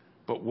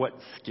 But what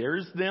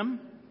scares them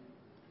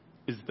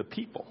is the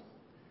people.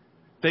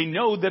 They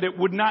know that it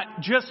would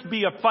not just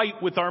be a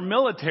fight with our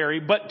military,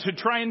 but to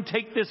try and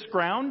take this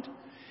ground,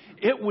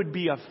 it would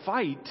be a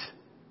fight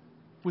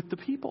with the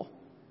people.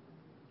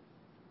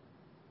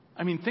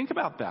 I mean, think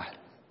about that.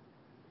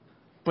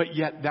 But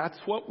yet that's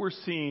what we're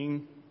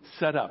seeing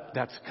set up.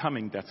 That's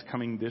coming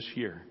this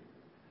year.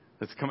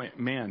 That's coming.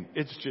 Man,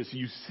 it's just,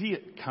 you see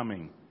it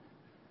coming.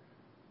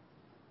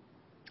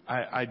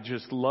 I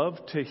just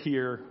love to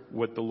hear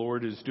what the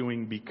Lord is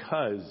doing,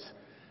 because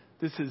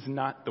this is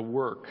not the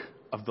work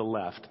of the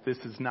left. This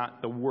is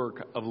not the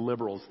work of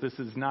liberals. This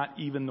is not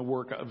even the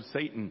work of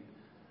Satan.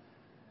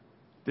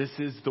 This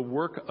is the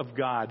work of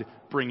God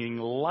bringing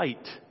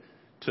light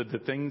to the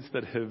things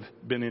that have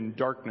been in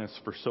darkness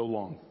for so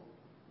long.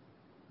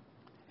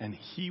 And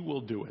He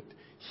will do it.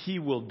 He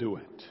will do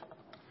it.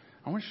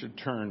 I want you to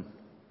turn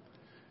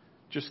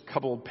just a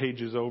couple of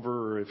pages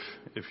over, or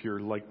if you're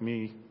like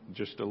me,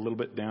 just a little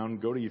bit down,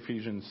 go to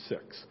Ephesians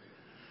 6.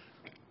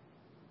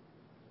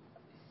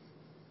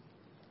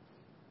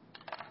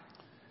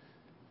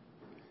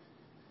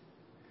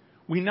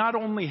 We not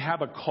only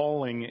have a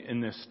calling in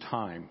this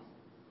time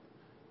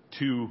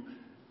to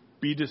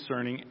be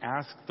discerning,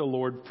 ask the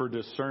Lord for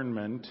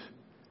discernment,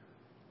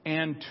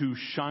 and to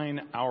shine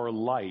our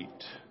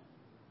light,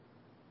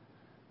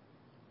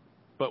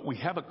 but we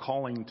have a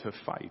calling to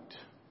fight.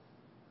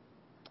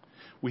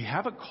 We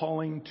have a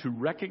calling to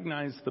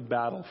recognize the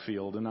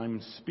battlefield, and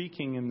I'm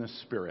speaking in the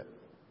Spirit.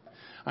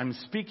 I'm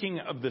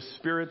speaking of the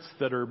spirits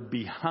that are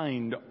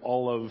behind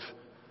all of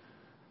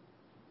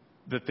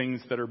the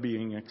things that are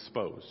being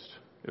exposed,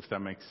 if that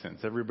makes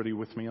sense. Everybody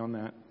with me on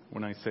that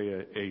when I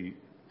say a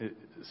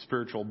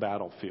spiritual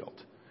battlefield?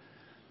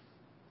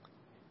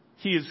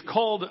 He has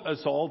called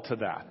us all to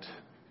that.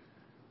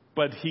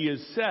 But He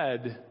has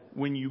said,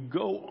 when you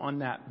go on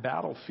that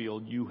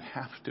battlefield, you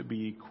have to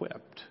be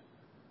equipped.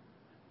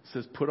 It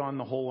says, put on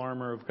the whole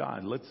armor of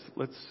God.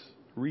 Let's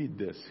read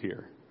this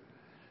here.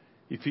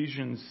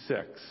 Ephesians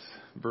 6,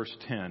 verse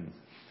 10.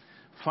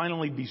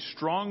 Finally, be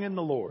strong in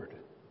the Lord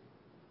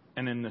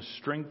and in the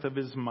strength of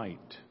His might.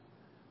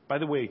 By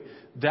the way,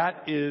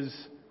 that is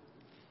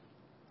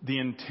the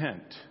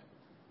intent.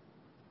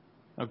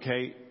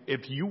 Okay?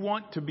 If you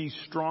want to be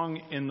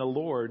strong in the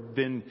Lord,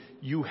 then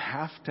you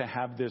have to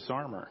have this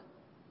armor.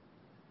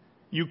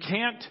 You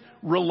can't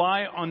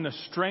rely on the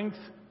strength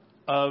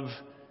of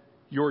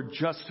your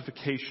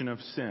justification of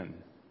sin,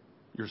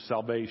 your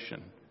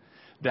salvation.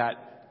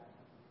 That,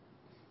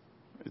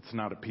 it's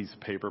not a piece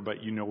of paper,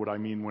 but you know what I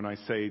mean when I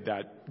say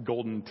that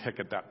golden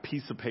ticket, that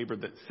piece of paper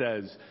that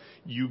says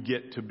you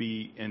get to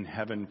be in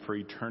heaven for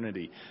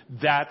eternity.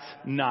 That's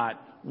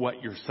not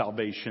what your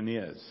salvation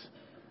is.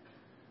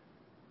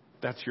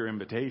 That's your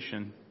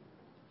invitation,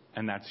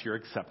 and that's your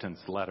acceptance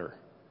letter.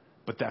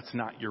 But that's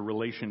not your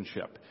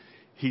relationship.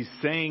 He's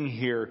saying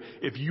here,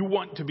 if you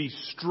want to be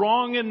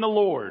strong in the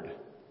Lord,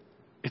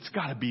 it's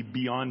got to be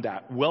beyond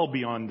that, well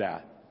beyond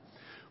that.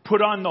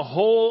 Put on the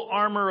whole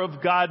armor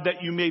of God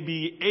that you may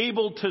be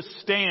able to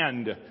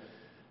stand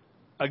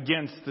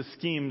against the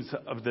schemes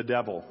of the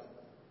devil.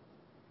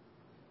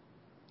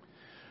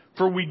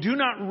 For we do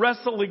not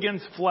wrestle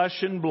against flesh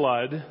and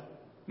blood.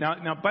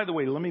 Now, by the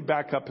way, let me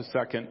back up a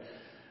second.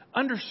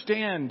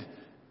 Understand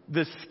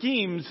the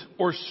schemes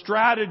or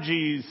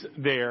strategies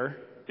there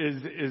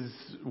is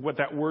what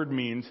that word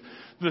means.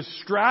 The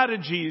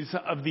strategies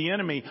of the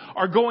enemy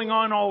are going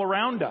on all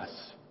around us.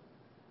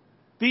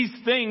 These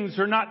things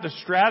are not the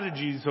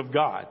strategies of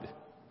God.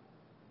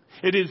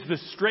 It is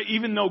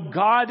even though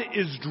God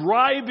is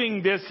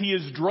driving this, He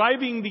is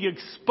driving the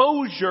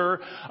exposure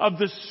of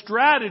the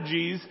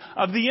strategies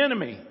of the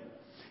enemy.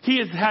 He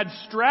has had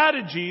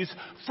strategies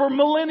for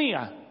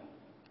millennia.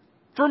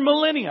 For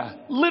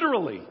millennia,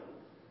 literally.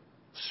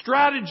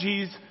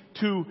 Strategies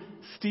to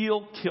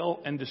steal, kill,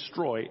 and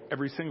destroy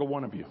every single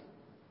one of you.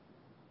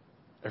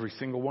 Every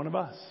single one of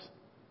us.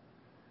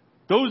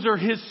 Those are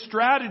His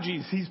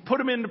strategies. He's put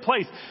them into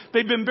place.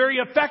 They've been very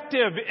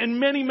effective in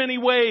many, many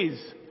ways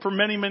for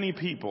many, many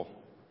people.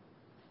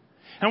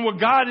 And what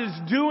God is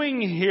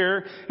doing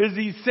here is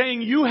He's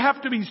saying you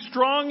have to be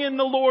strong in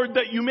the Lord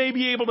that you may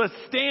be able to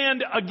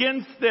stand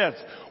against this.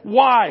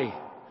 Why?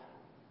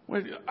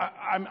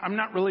 I'm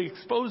not really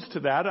exposed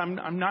to that.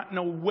 I'm not in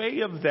a way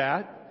of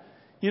that.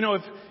 You know,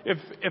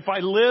 if I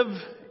live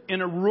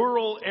in a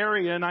rural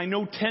area and I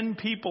know 10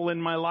 people in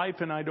my life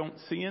and I don't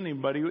see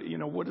anybody, you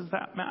know, what does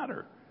that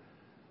matter?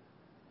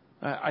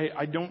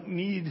 I don't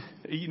need,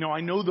 you know,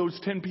 I know those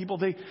 10 people,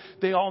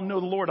 they all know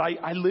the Lord.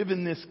 I live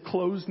in this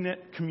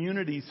close-knit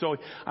community, so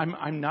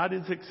I'm not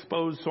as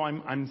exposed, so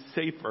I'm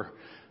safer.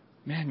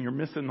 Man, you're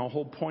missing the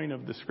whole point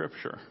of the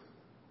scripture.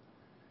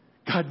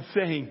 God's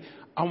saying,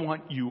 I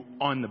want you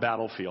on the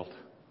battlefield.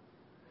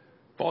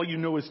 If all you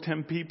know is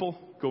 10 people,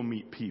 go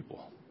meet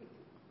people.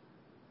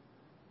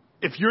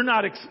 If you're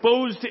not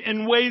exposed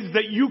in ways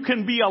that you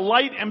can be a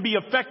light and be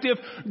effective,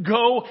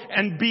 go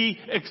and be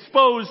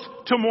exposed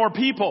to more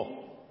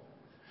people.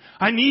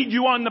 I need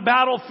you on the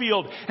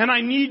battlefield, and I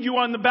need you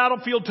on the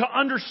battlefield to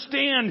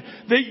understand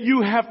that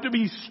you have to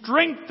be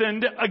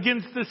strengthened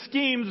against the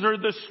schemes or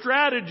the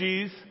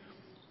strategies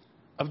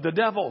of the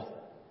devil.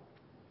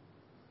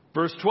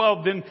 Verse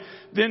 12,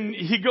 then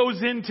he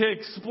goes in to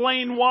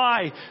explain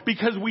why.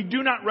 Because we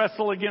do not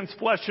wrestle against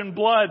flesh and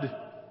blood.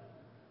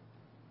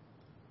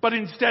 But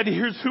instead,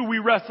 here's who we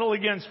wrestle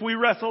against. We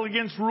wrestle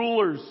against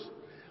rulers.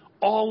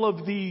 All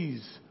of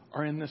these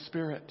are in the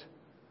Spirit.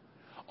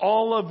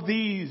 All of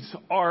these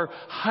are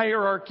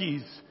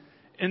hierarchies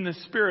in the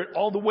Spirit.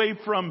 All the way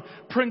from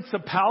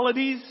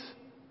principalities,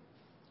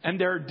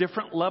 and there are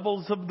different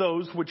levels of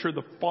those, which are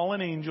the fallen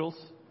angels,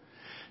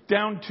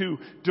 down to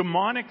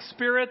demonic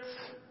spirits,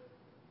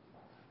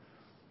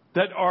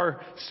 that are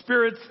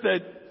spirits that,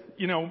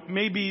 you know,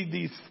 maybe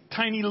these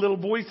tiny little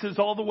voices,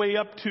 all the way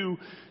up to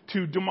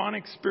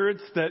demonic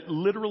spirits that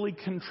literally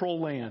control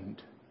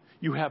land.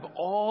 You have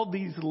all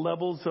these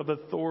levels of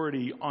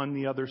authority on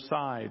the other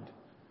side.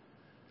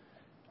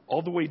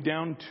 All the way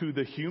down to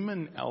the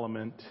human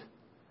element,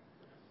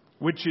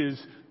 which is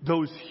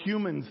those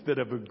humans that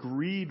have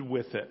agreed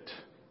with it.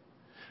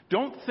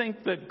 Don't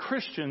think that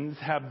Christians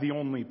have the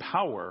only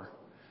power.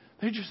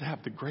 They just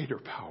have the greater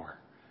power.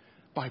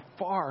 By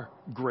far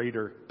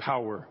greater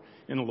power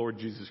in the Lord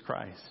Jesus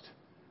Christ.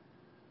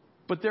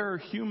 But there are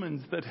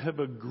humans that have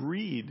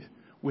agreed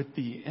with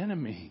the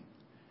enemy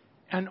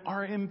and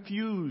are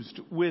infused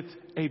with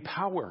a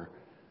power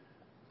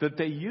that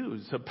they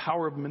use, a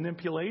power of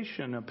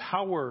manipulation, a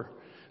power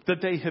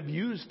that they have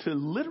used to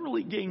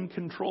literally gain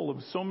control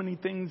of so many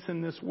things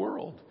in this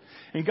world.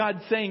 And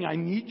God's saying, I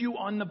need you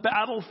on the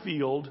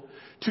battlefield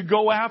to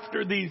go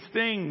after these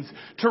things,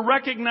 to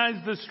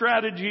recognize the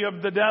strategy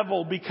of the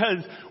devil,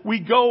 because we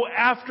go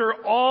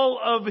after all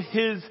of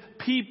his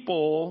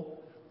people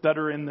that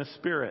are in the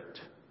Spirit,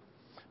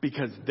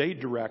 because they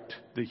direct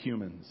the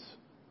humans.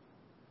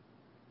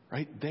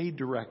 Right? They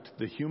direct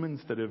the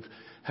humans that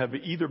have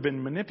either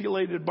been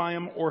manipulated by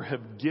him or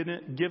have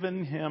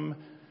given him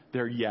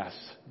their yes.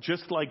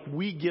 Just like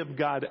we give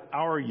God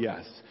our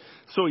yes.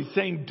 So he's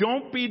saying,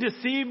 don't be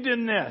deceived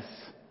in this.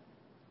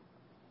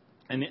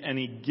 And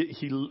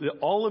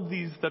all of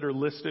these that are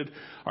listed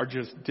are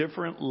just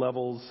different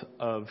levels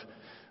of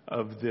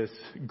of this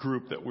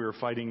group that we're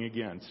fighting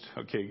against.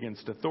 Okay,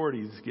 against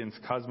authorities,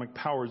 against cosmic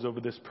powers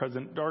over this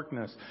present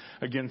darkness,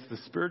 against the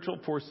spiritual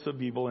forces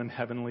of evil in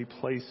heavenly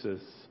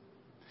places.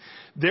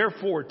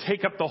 Therefore,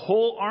 take up the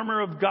whole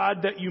armor of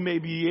God that you may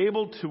be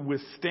able to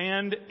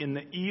withstand in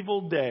the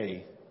evil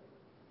day.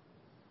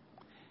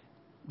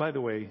 By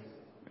the way,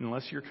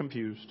 unless you're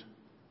confused,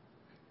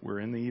 we're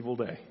in the evil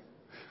day.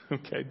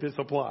 Okay, this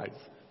applies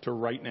to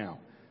right now.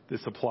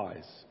 This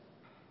applies.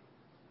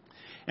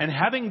 And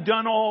having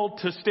done all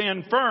to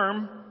stand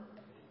firm,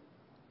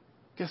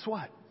 guess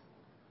what?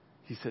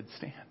 He said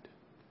stand.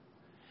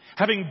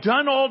 Having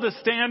done all to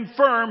stand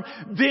firm,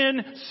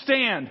 then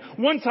stand.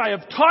 Once I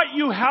have taught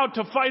you how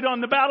to fight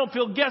on the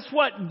battlefield, guess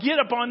what? Get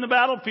up on the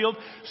battlefield,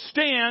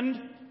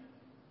 stand,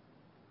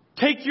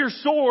 take your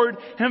sword,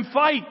 and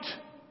fight.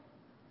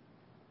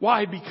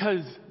 Why?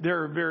 Because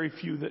there are very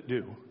few that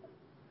do.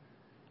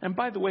 And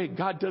by the way,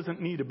 God doesn't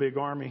need a big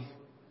army.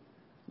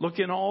 Look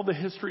in all the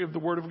history of the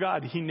Word of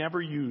God. He never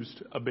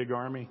used a big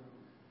army.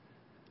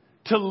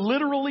 To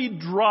literally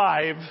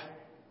drive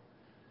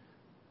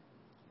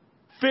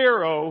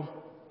Pharaoh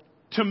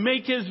to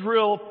make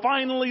Israel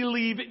finally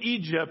leave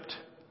Egypt,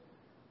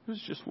 it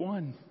was just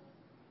one.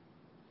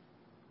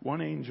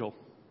 One angel.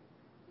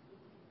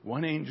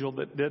 One angel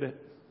that did it.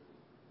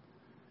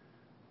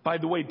 By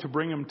the way, to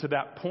bring him to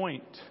that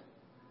point,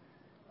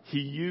 he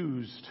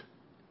used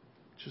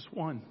just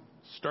one.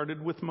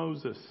 Started with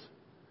Moses.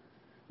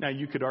 Now,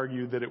 you could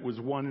argue that it was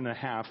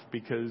 1.5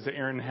 because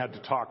Aaron had to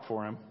talk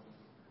for him.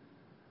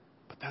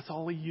 But that's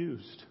all he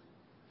used.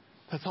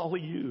 That's all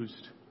he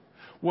used.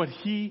 What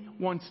he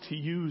wants to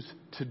use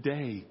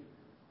today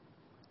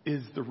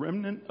is the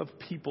remnant of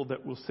people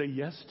that will say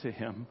yes to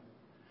him,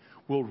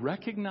 will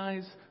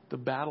recognize the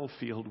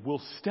battlefield,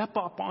 will step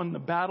up on the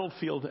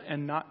battlefield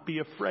and not be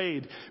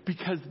afraid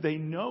because they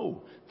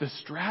know the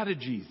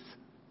strategies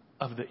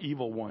of the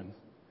evil one.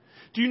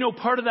 Do you know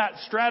part of that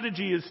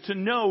strategy is to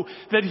know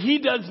that he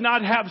does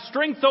not have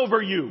strength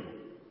over you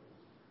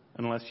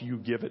unless you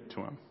give it to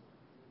him?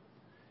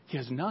 He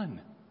has none.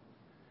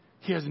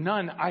 He has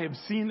none. I've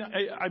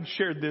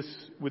shared this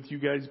with you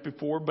guys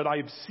before, but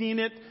I've seen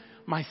it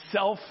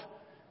myself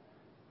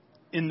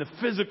in the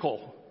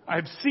physical.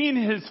 I've seen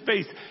his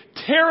face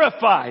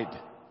terrified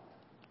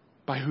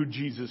by who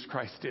Jesus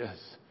Christ is.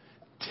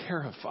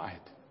 Terrified.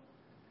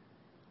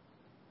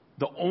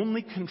 The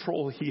only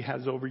control he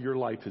has over your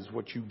life is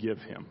what you give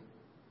him.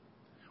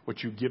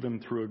 What you give him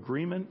through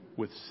agreement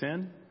with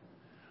sin.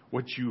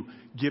 What you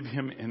give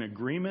him in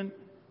agreement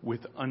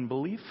with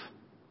unbelief.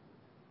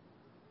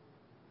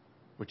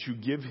 What you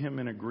give him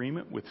in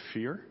agreement with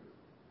fear.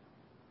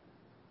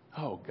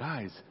 Oh,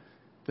 guys,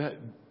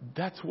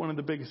 that's one of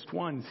the biggest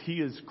ones. He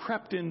has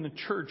crept in the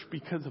church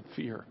because of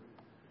fear.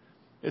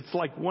 It's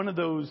like one of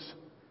those,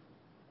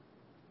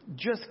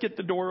 just get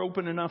the door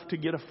open enough to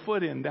get a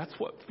foot in. That's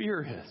what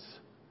fear is.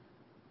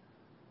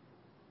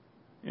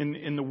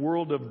 In the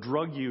world of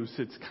drug use,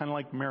 it's kind of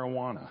like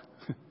marijuana,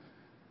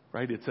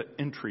 right? It's an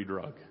entry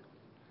drug.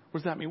 What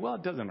does that mean? Well,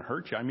 it doesn't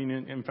hurt you. I mean,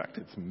 in fact,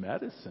 it's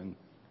medicine.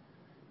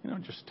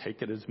 Just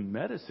take it as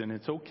medicine.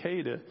 It's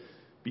okay to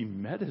be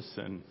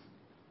medicine.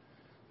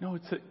 No,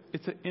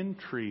 it's an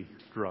entry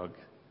drug.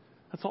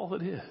 That's all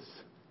it is.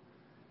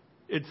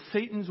 It's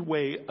Satan's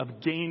way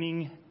of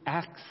gaining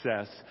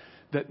access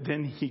that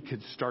then he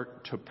could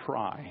start to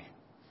pry.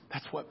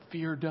 That's what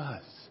fear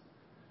does.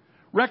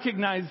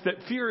 Recognize that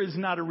fear is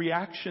not a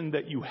reaction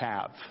that you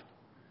have.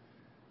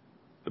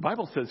 The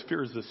Bible says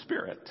fear is a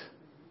spirit.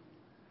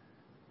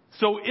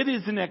 So it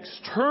is an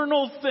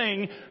external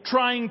thing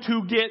trying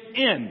to get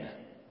in.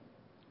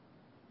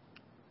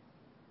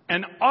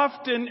 And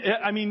often,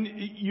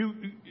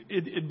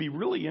 it'd be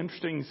really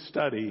interesting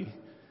study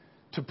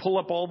to pull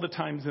up all the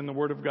times in the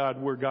Word of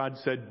God where God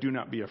said, do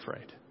not be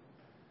afraid.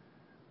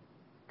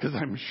 Because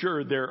I'm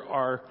sure there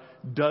are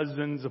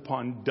dozens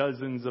upon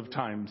dozens of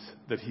times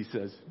that he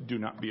says, do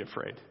not be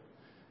afraid.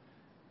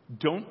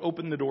 Don't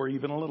open the door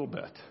even a little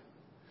bit.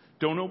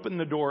 Don't open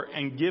the door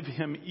and give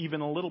him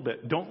even a little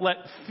bit. Don't let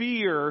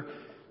fear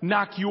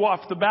knock you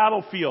off the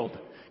battlefield.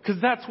 Because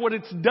that's what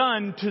it's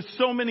done to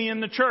so many in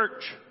the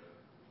church.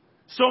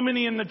 So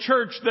many in the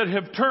church that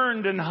have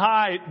turned and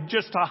hide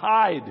just to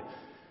hide.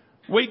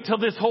 Wait till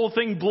this whole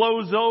thing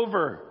blows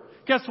over.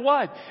 Guess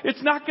what?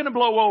 It's not going to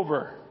blow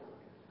over.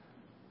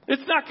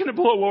 It's not going to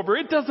blow over.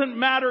 It doesn't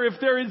matter if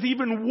there is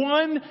even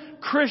one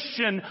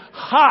Christian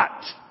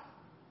hot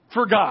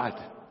for God.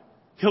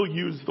 He'll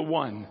use the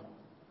one.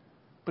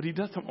 But he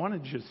doesn't want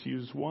to just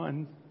use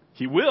one.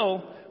 He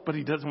will, but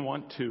he doesn't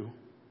want to.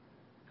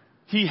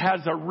 He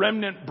has a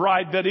remnant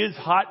bride that is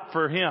hot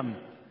for him.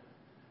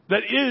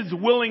 That is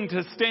willing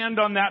to stand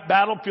on that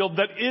battlefield.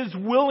 That is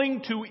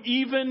willing to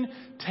even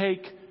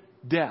take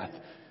death.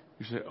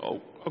 You say,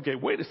 oh, okay,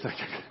 wait a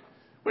second.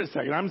 Wait a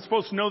second. I'm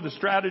supposed to know the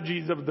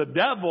strategies of the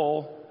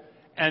devil.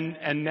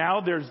 And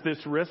now there's this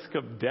risk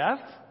of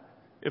death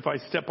if I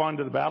step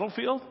onto the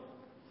battlefield?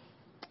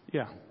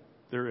 Yeah,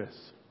 there is.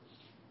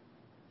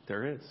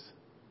 There is.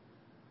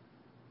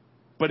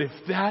 But if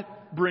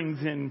that brings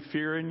in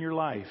fear in your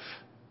life,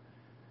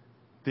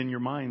 then your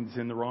mind's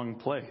in the wrong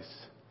place.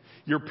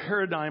 Your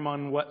paradigm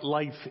on what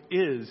life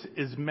is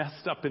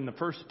messed up in the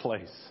first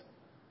place.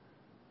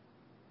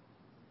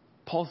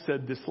 Paul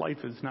said, this life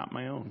is not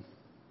my own.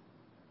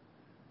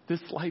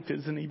 This life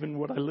isn't even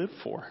what I live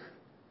for.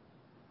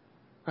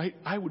 Right?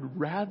 I would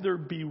rather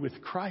be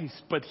with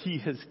Christ, but He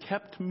has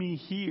kept me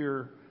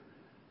here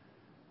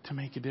to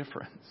make a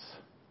difference.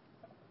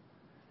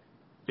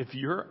 If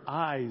your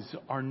eyes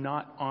are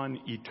not on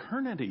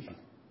eternity,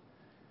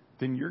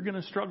 then you're going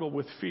to struggle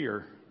with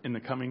fear in the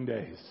coming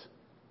days.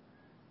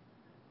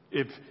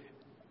 If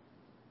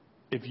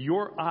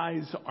your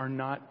eyes are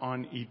not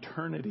on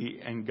eternity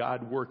and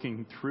God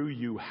working through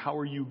you, how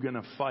are you going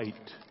to fight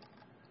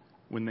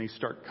when they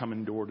start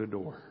coming door to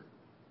door?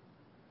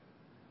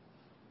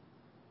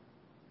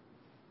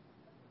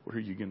 What are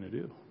you going to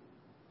do?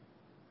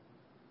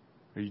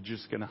 Are you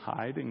just going to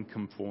hide and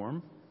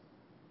conform?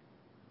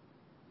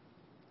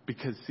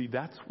 Because, see,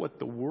 that's what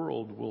the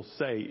world will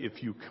say.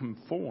 If you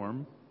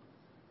conform,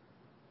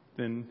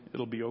 then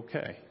it'll be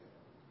okay.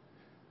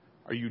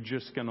 Are you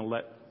just going to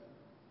let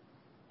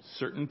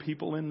certain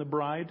people in the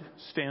bride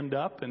stand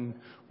up and,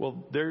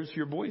 well, there's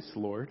your voice,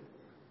 Lord?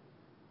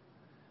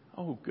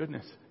 Oh,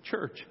 goodness.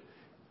 Church,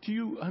 do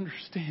you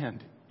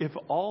understand? If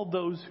all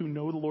those who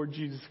know the Lord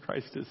Jesus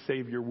Christ as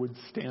Savior would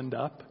stand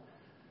up,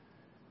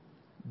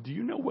 do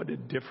you know what a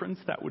difference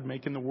that would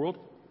make in the world?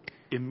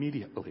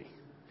 Immediately.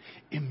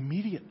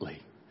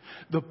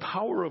 The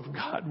power of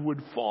God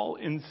would fall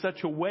in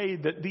such a way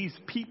that these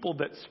people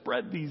that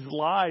spread these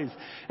lies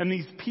and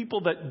these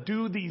people that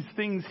do these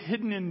things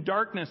hidden in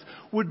darkness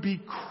would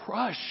be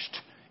crushed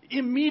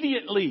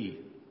immediately.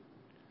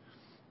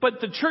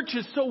 But the church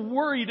is so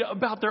worried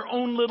about their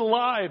own little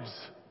lives.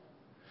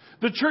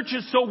 The church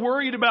is so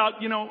worried about,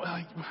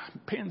 I'm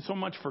paying so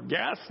much for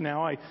gas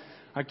now.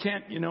 I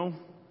can't,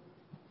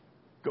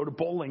 go to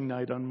bowling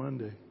night on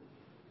Monday.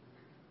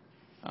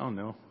 I don't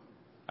know.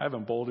 I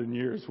haven't bowled in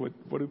years. What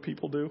do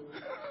people do?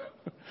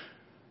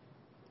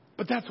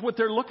 But that's what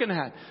they're looking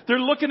at. They're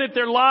looking at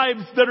their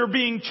lives that are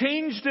being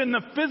changed in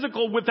the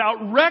physical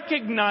without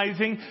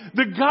recognizing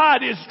that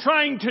God is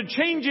trying to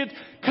change it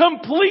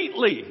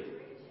completely.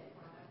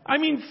 I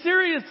mean,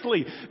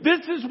 seriously, this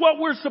is what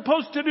we're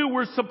supposed to do.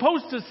 We're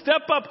supposed to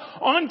step up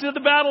onto the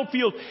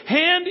battlefield,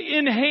 hand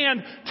in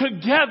hand,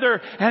 together,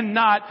 and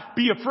not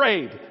be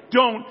afraid.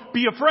 Don't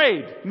be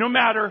afraid, no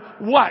matter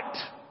what.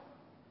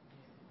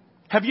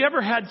 Have you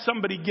ever had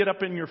somebody get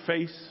up in your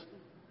face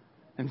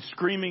and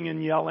screaming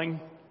and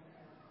yelling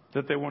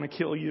that they want to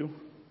kill you?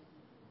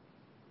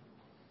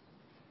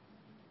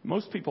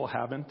 Most people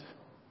haven't.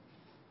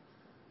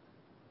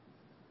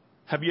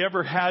 Have you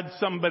ever had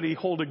somebody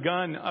hold a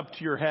gun up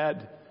to your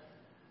head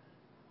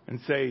and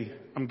say,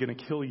 I'm going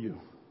to kill you?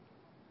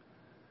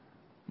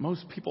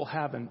 Most people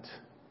haven't.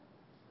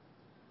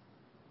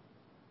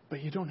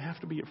 But you don't have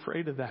to be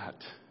afraid of that.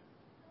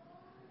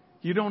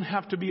 You don't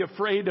have to be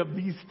afraid of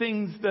these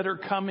things that are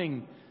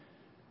coming.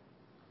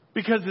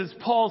 Because as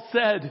Paul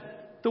said,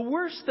 the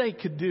worst they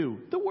could do,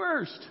 the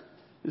worst,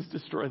 is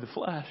destroy the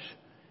flesh.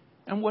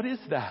 And what is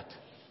that?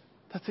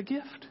 That's a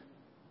gift.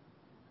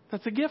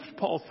 That's a gift,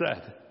 Paul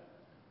said.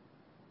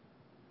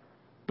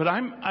 But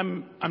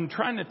I'm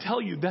trying to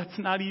tell you that's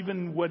not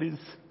even what is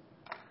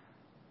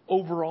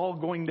overall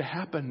going to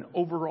happen.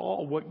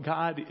 Overall, what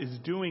God is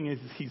doing is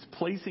He's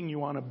placing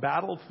you on a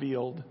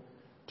battlefield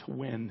to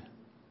win.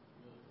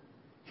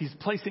 He's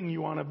placing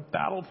you on a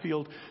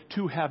battlefield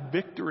to have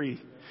victory.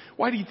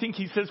 Why do you think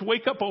He says,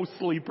 wake up, O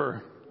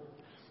sleeper?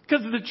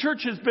 Because the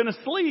church has been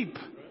asleep.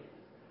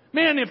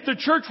 Man, if the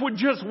church would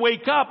just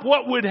wake up,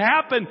 what would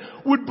happen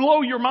would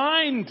blow your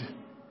mind.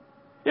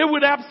 It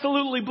would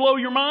absolutely blow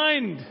your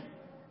mind.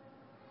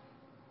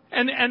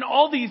 And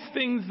all these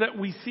things that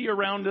we see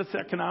around us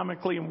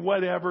economically and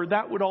whatever,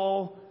 that would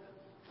all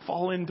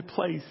fall into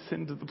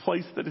the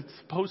place that it's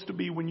supposed to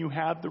be when you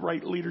have the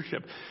right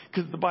leadership.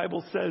 Because the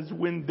Bible says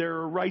when there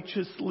are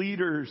righteous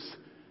leaders,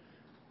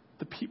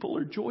 the people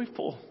are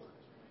joyful.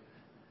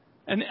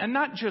 And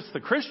not just the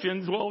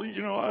Christians. Well,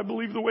 I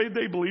believe the way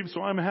they believe,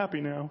 so I'm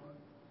happy now.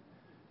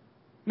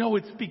 No,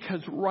 it's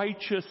because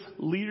righteous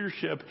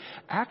leadership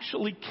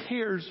actually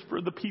cares for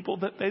the people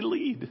that they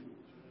lead.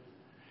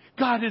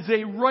 God is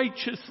a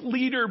righteous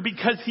leader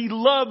because He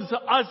loves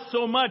us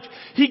so much.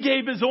 He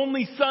gave His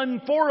only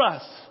Son for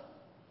us.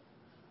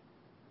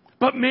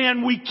 But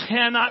man, we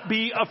cannot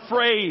be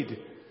afraid.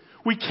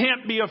 We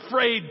can't be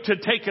afraid to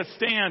take a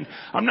stand.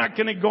 I'm not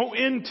going to go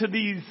into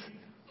these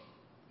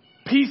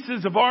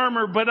pieces of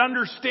armor, but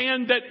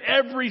understand that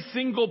every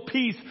single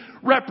piece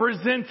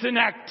represents an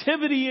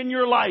activity in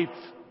your life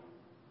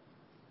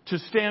to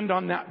stand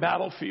on that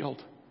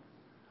battlefield.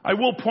 I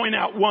will point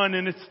out one,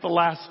 and it's the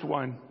last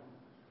one.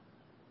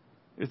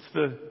 It's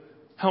the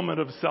helmet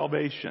of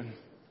salvation.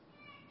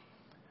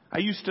 I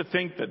used to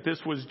think that this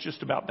was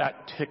just about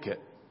that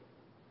ticket.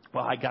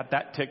 Well, I got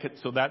that ticket,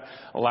 so that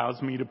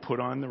allows me to put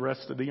on the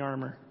rest of the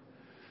armor.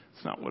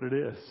 It's not what it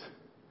is.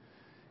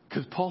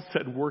 Because Paul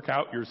said, work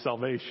out your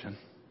salvation.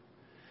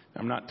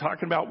 I'm not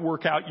talking about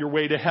work out your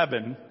way to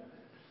heaven.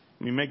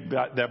 Let me make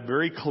that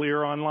very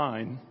clear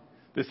online.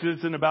 This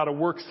isn't about a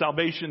work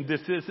salvation. This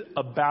is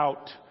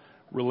about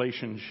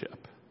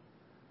relationship.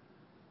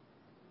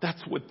 That's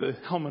what the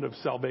helmet of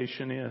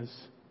salvation is.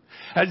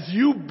 As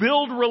you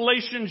build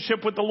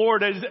relationship with the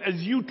Lord, as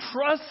you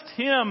trust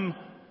Him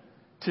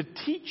to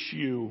teach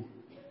you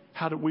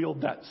how to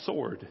wield that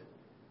sword,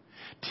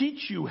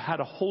 teach you how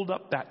to hold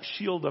up that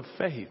shield of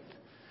faith,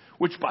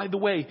 which, by the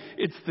way,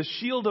 it's the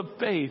shield of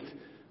faith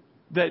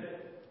that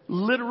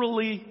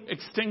literally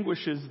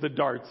extinguishes the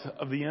darts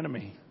of the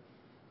enemy.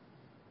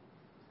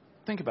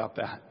 Think about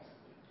that.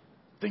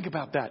 Think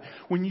about that.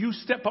 When you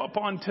step up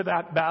onto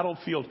that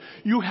battlefield,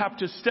 you have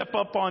to step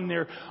up on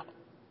there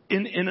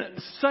in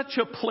such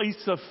a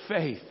place of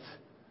faith,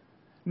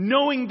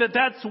 knowing that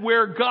that's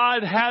where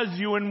God has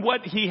you and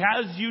what He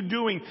has you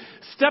doing,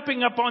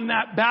 stepping up on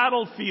that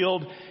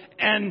battlefield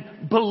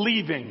and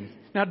believing.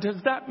 Now, does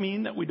that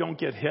mean that we don't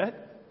get hit?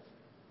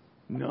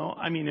 No.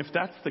 I mean, if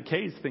that's the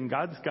case, then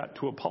God's got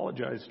to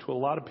apologize to a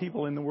lot of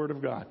people in the Word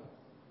of God.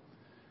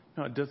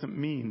 No, it doesn't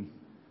mean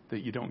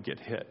that you don't get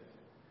hit.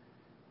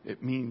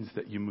 It means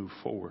that you move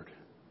forward.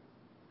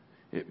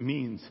 It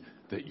means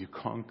that you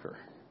conquer.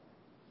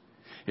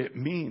 It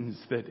means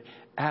that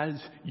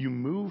as you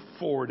move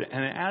forward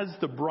and as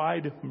the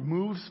bride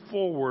moves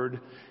forward,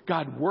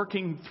 God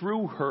working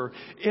through her,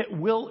 it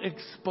will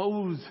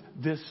expose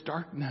this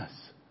darkness.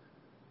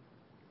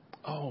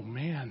 Oh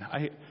man,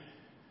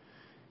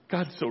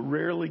 God so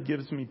rarely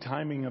gives me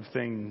timing of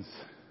things.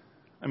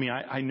 I mean,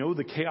 I know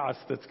the chaos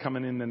that's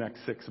coming in the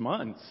next 6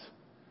 months.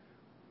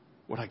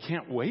 What I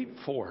can't wait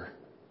for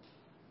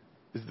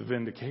is the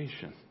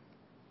vindication.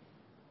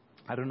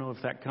 I don't know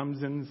if that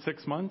comes in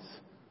 6 months.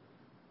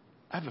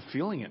 I have a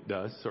feeling it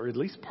does, or at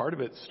least part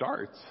of it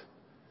starts.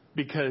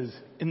 Because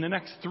in the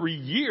next 3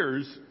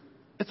 years,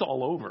 it's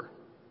all over.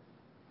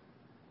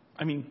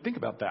 I mean, think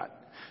about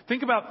that.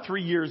 Think about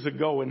 3 years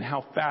ago and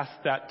how fast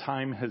that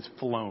time has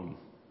flown.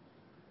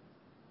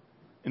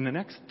 In the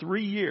next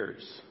 3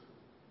 years,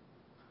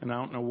 and I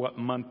don't know what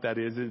month that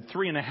is, it's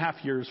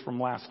 3.5 years from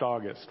last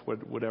August,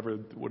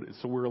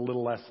 so we're a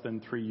little less than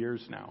 3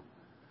 years now.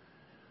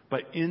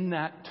 But in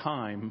that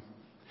time,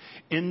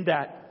 in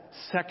that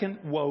second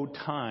woe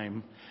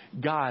time,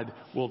 God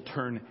will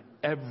turn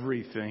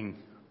everything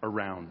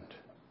around.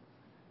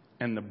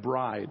 And the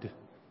bride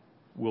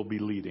will be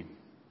leading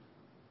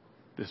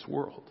this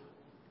world.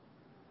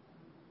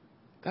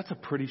 That's a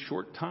pretty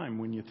short time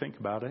when you think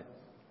about it.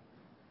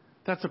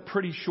 That's a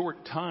pretty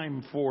short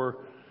time for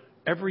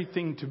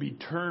everything to be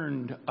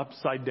turned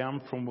upside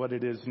down from what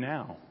it is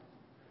now.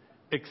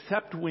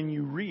 Except when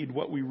you read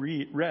what we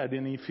read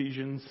in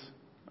Ephesians,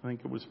 I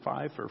think it was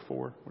 5 or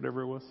 4,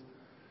 whatever it was,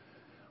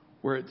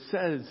 where it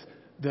says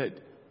that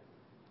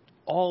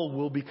all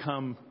will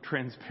become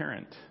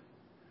transparent.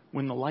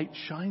 When the light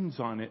shines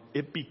on it,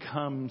 it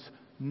becomes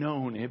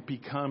known. It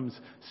becomes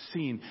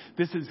seen.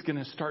 This is going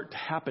to start to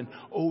happen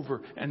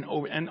over and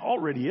over, and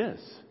already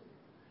is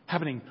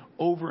happening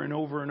over and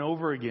over and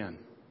over again.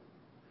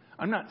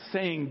 I'm not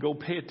saying go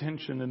pay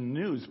attention to the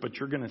news, but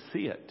you're going to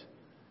see it.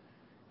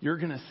 You're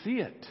going to see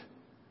it.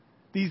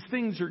 These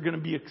things are going to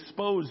be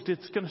exposed.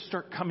 It's going to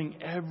start coming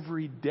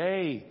every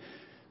day.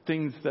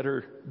 Things that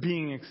are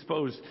being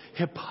exposed.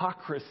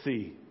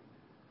 Hypocrisy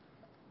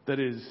that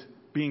is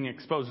being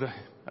exposed.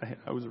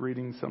 I was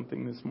reading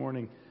something this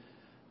morning.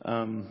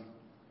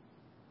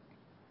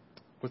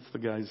 What's the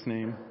guy's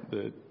name?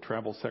 The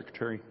travel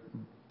secretary,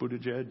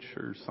 Buttigieg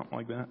or something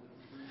like that.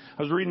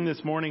 I was reading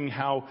this morning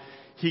how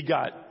he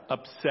got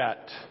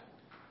upset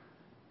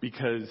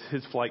because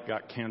his flight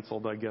got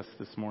canceled, I guess,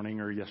 this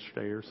morning or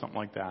yesterday or something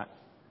like that.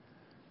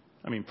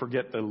 I mean,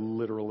 forget the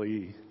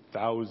literally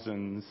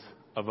thousands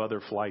of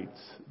other flights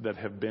that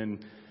have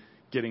been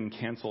getting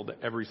canceled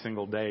every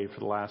single day for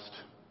the last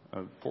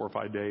 4 or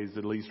 5 days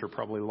at least, or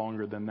probably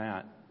longer than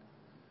that.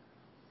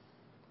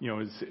 You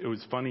know, it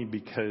was funny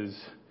because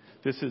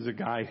this is a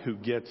guy who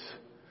gets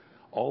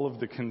all of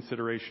the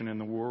consideration in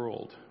the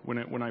world.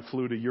 When I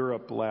flew to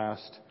Europe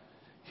last,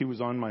 he was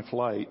on my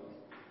flight,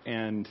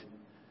 and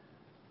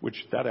which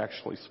that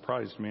actually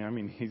surprised me. I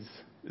mean,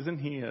 isn't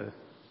he a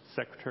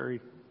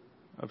secretary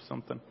of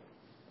something?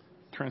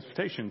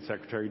 Transportation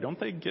secretary. Don't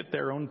they get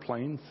their own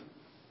planes?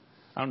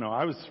 I don't know.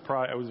 I was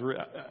surprised.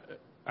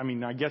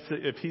 I guess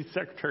if he's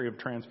Secretary of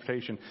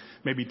Transportation,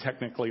 maybe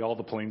technically all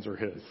the planes are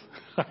his.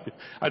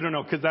 I don't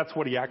know, because that's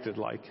what he acted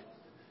like.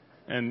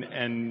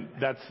 And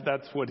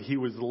that's what he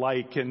was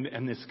like.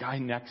 And this guy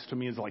next to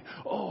me is like,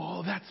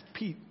 oh, that's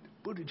Pete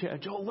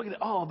Buttigieg. Oh, look at it.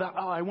 Oh,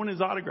 I want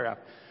his autograph.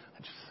 I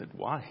just said,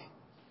 why?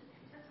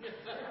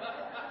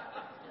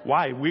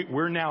 Why?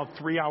 We're now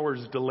 3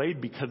 hours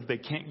delayed because they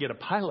can't get a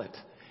pilot.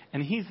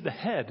 And he's the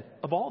head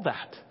of all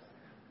that.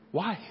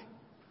 Why?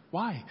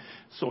 Why?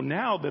 So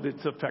now that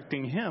it's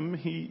affecting him,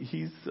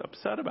 he's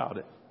upset about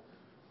it.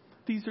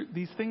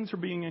 These things are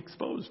being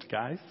exposed,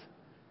 guys.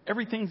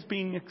 Everything's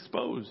being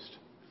exposed.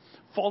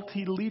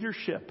 Faulty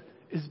leadership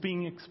is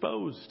being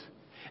exposed.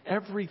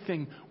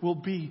 Everything will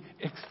be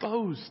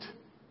exposed.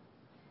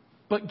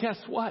 But guess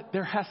what?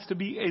 There has to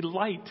be a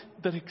light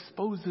that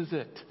exposes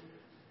it.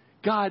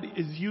 God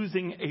is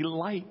using a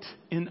light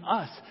in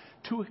us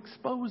to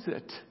expose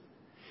it.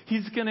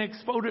 He's going to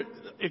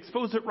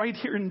expose it right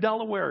here in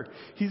Delaware.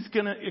 He's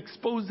going to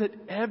expose it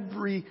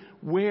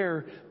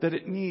everywhere that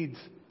it needs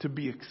to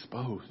be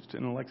exposed.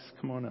 And Alexis,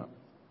 come on up.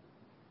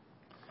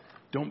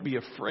 Don't be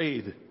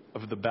afraid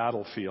of the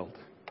battlefield.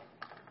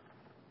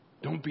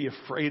 Don't be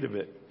afraid of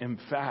it. In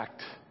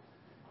fact,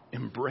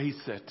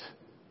 embrace it.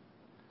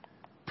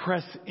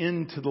 Press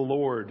into the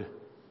Lord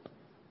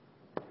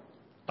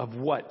of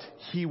what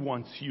He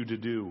wants you to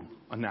do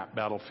on that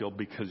battlefield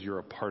because you're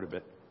a part of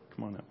it.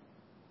 Come on up.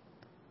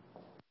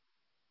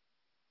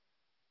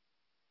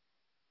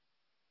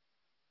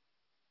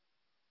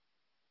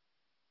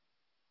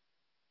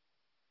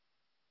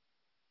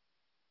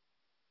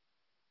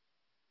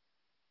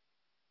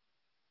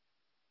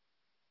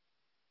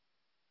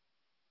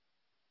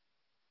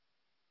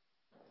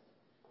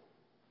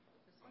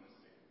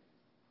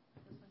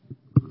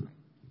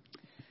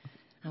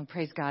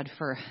 Praise God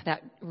for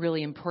that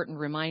really important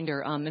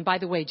reminder. And by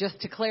the way, just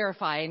to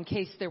clarify, in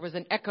case there was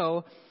an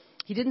echo,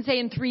 He didn't say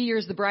in 3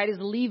 years the bride is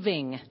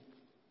leaving.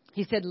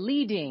 He said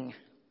leading.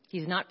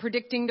 He's not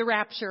predicting the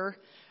rapture.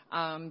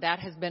 That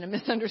has been a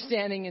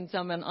misunderstanding in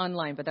some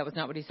online, but that was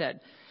not what He said.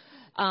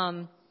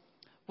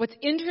 What's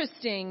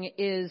interesting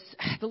is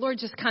the Lord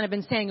just kind of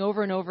been saying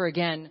over and over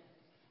again,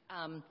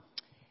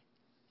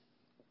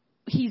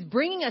 He's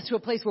bringing us to a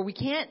place where we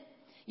can't,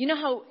 you know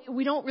how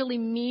we don't really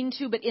mean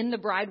to, but in the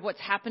bride,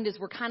 what's happened is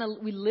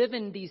we live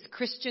in these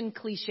Christian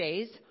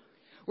cliches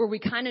where we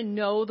kind of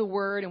know the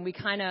word and we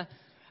kind of,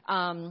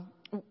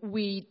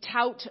 we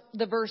tout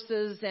the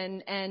verses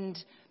and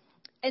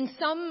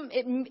some,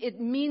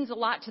 it means a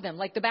lot to them.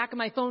 Like the back of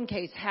my phone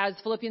case has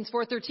Philippians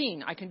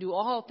 4:13. I can do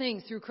all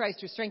things through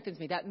Christ who strengthens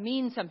me. That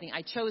means something.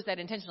 I chose that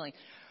intentionally.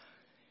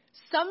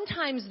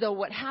 Sometimes though,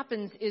 what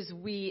happens is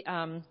we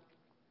kind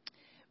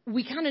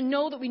of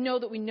know that we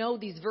know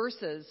these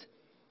verses.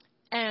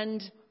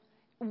 And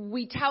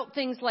we tout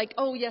things like,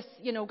 oh, yes,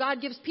 God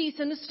gives peace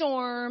in the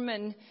storm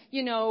and,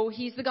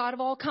 He's the God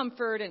of all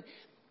comfort.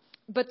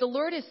 But the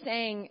Lord is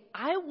saying,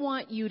 I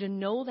want you to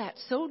know that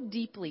so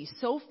deeply,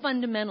 so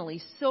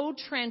fundamentally, so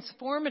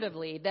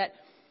transformatively that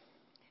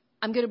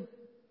I'm going to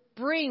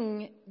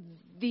bring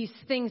these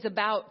things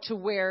about to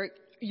where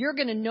you're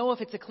going to know if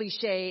it's a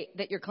cliche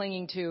that you're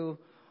clinging to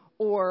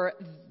or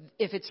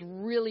if it's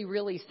really,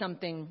 really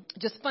something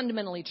just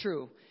fundamentally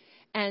true.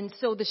 And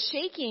so the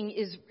shaking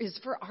is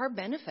for our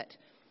benefit.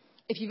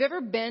 If you've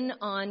ever been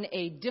on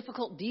a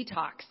difficult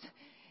detox,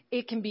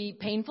 it can be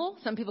painful.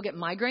 Some people get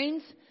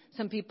migraines.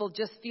 Some people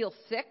just feel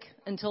sick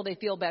until they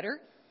feel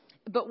better.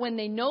 But when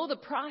they know the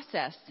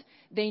process,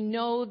 they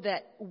know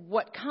that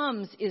what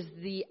comes is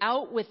the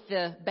out with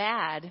the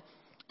bad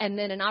and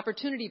then an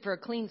opportunity for a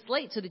clean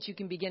slate so that you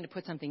can begin to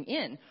put something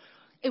in.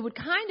 It would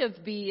kind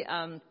of be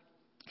kind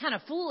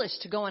of foolish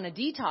to go on a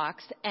detox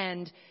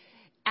and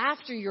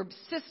after your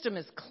system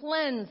is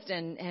cleansed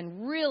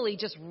and really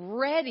just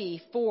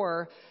ready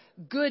for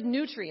good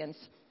nutrients,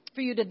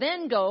 for you to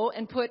then go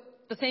and put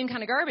the same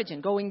kind of garbage in,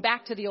 going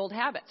back to the old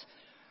habits.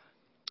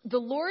 The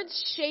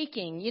Lord's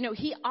shaking,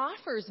 He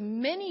offers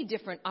many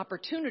different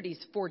opportunities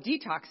for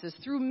detoxes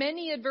through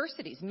many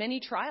adversities,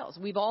 many trials.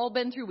 We've all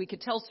been through, we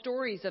could tell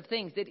stories of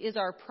things. It is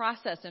our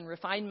process and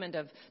refinement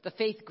of the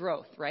faith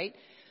growth, right?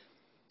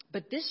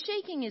 But this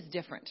shaking is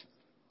different.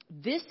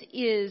 This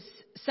is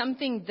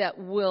something that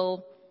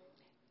will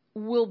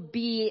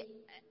be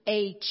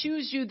a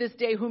choose you this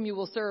day whom you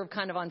will serve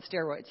kind of on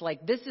steroids.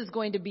 Like this is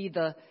going to be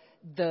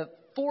the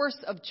force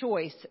of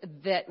choice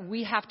that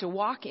we have to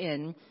walk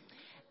in,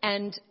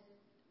 and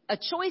a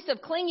choice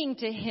of clinging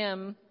to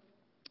Him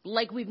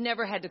like we've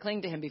never had to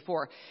cling to Him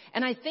before.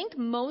 And I think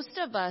most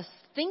of us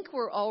think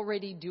we're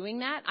already doing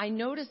that. I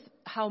notice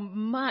how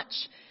much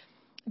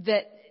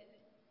that,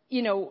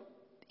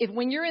 if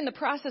when you're in the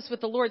process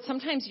with the Lord,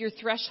 sometimes your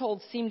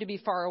thresholds seem to be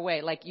far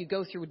away, like you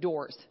go through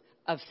doors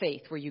of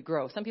faith where you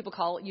grow. Some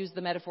people use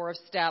the metaphor of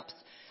steps.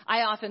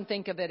 I often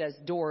think of it as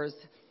doors.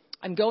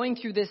 I'm going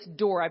through this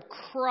door. I've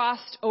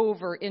crossed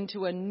over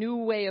into a new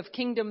way of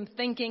kingdom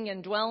thinking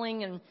and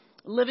dwelling and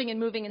living and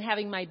moving and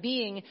having my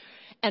being.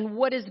 And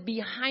what is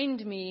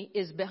behind me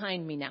is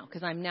behind me now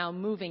because I'm now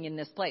moving in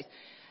this place.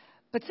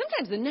 But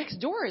sometimes the next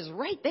door is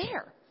right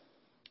there.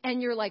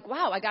 And you're like,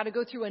 wow, I got to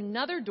go through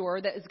another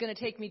door that is going to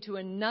take me to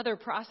another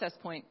process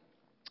point.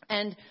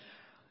 And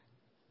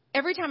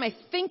every time I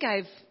think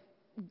I've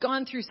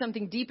gone through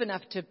something deep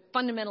enough to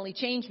fundamentally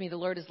change me, the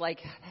Lord is like,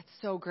 that's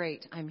so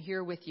great. I'm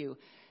here with you.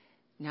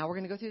 Now we're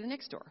going to go through the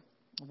next door.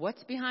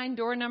 What's behind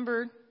door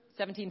number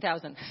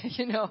 17,000?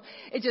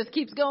 It just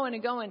keeps going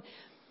and going.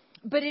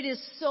 But it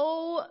is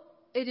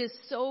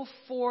so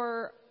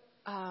for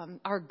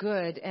our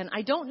good. And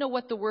I don't know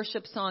what the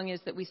worship song is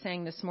that we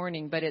sang this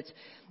morning, but it's,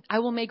 I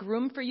will make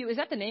room for you. Is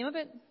that the name of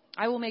it?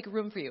 I will make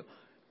room for you.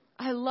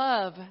 I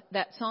love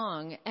that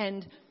song.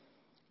 And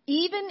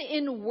even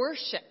in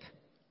worship,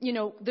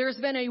 there's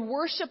been a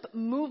worship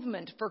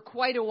movement for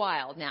quite a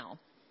while now.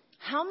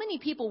 How many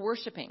people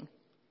worshiping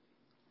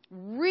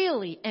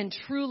really and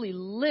truly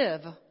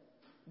live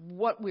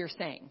what we're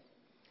saying?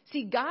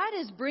 See, God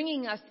is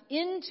bringing us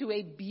into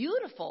a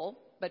beautiful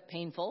but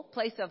painful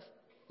place of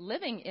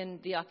living in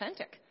the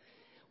authentic,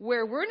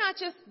 where we're not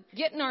just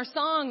getting our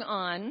song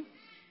on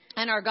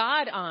and our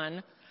God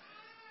on,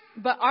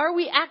 but are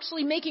we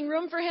actually making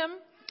room for him?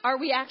 Are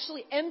we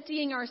actually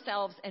emptying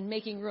ourselves and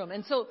making room?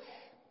 And so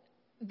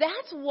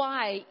that's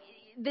why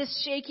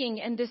this shaking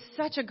and this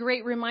such a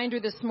great reminder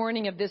this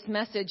morning of this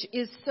message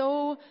is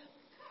so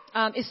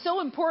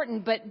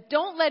important, but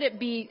don't let it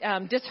be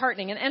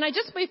disheartening. And I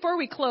just, before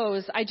we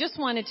close, I just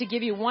wanted to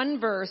give you one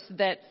verse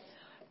that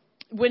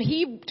when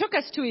he took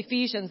us to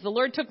Ephesians, the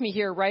Lord took me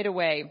here right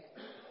away.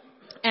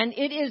 And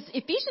it is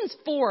Ephesians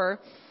 4,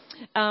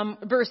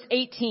 verse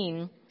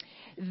 18.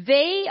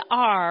 They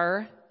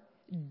are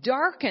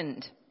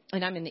darkened,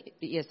 and I'm in the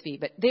ESV,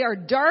 but they are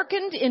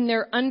darkened in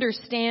their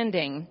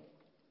understanding,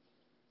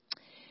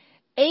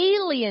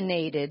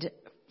 alienated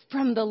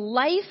from the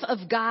life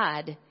of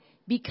God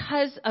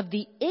because of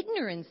the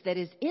ignorance that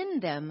is in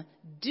them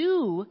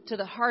due to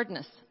the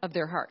hardness of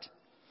their heart.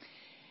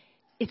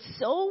 It's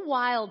so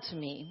wild to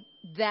me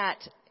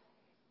that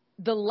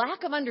the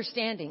lack of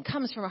understanding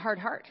comes from a hard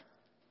heart.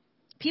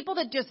 People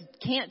that just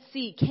can't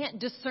see, can't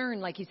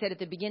discern, like he said at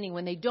the beginning,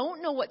 when they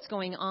don't know what's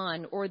going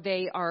on, or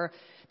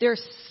they're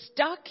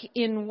stuck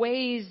in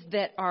ways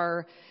that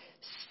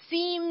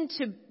seem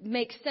to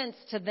make sense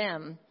to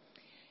them.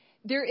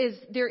 There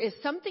is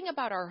something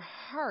about our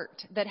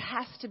heart that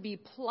has to be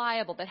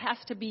pliable, that has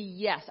to be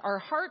yes. Our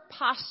heart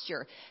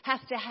posture has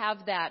to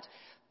have that.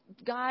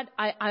 God,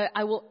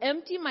 I will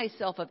empty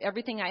myself of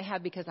everything I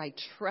have because I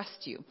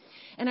trust you.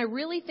 And I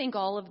really think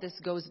all of this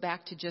goes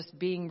back to just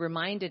being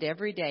reminded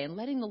every day and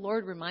letting the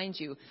Lord remind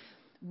you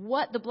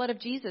what the blood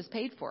of Jesus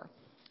paid for.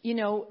 You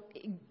know,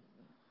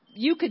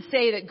 you could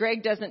say that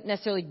Greg doesn't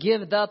necessarily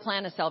give the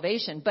plan of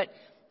salvation, but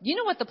you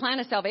know what the plan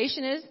of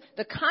salvation is?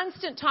 The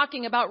constant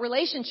talking about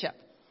relationship.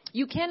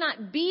 You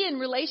cannot be in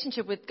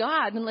relationship with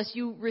God unless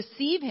you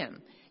receive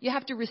him. You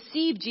have to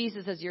receive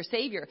Jesus as your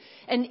Savior.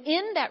 And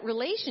in that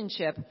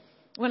relationship,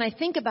 when I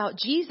think about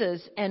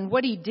Jesus and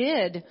what he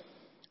did,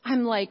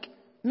 I'm like,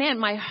 man,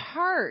 my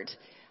heart,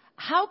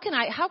 how can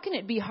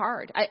it be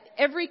hard?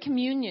 Every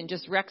communion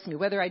just wrecks me,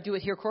 whether I do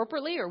it here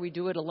corporately or we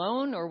do it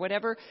alone or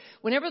whatever.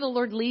 Whenever the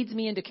Lord leads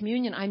me into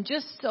communion, I'm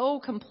just so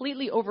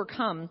completely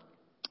overcome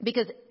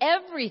because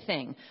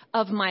everything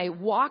of my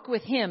walk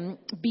with him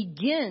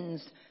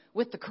begins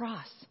with the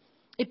cross.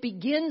 It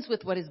begins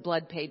with what his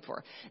blood paid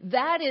for.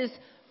 That is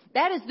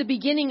the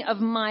beginning of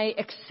my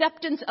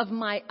acceptance of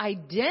my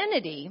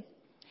identity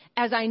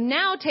as I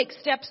now take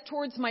steps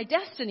towards my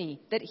destiny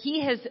that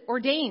he has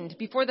ordained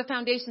before the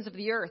foundations of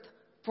the earth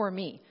for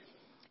me.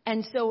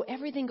 And so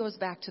everything goes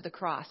back to the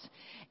cross.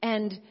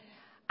 And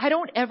I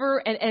don't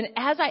ever, and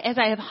as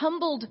I have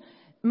humbled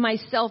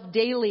myself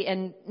daily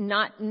and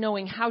not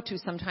knowing how to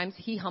sometimes,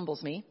 he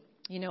humbles me.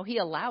 You know, he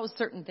allows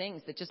certain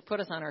things that just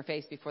put us on our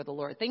face before the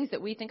Lord. Things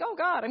that we think, oh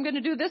God, I'm going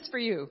to do this for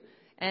you.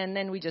 And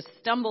then we just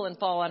stumble and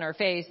fall on our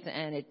face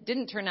and it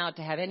didn't turn out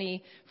to have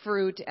any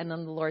fruit. And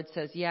then the Lord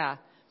says, yeah,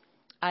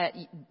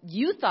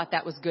 you thought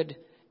that was good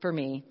for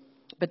me,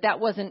 but that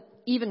wasn't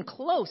even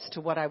close to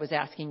what I was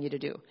asking you to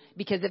do.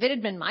 Because if it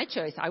had been my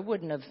choice, I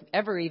wouldn't have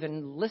ever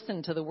even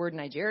listened to the word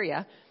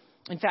Nigeria.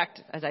 In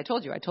fact, as I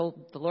told you, I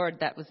told the Lord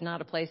that was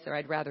not a place that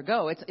I'd rather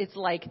go. It's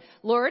like,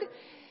 Lord,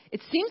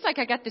 it seems like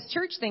I got this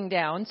church thing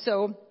down,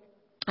 so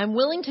I'm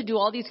willing to do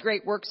all these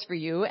great works for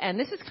you, and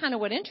this is kind of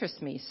what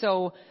interests me.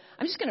 So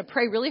I'm just going to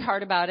pray really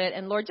hard about it,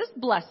 and Lord, just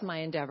bless my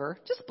endeavor.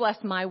 Just bless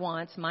my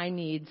wants, my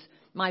needs,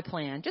 my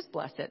plan. Just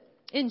bless it.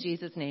 In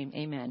Jesus' name,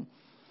 amen.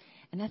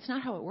 And that's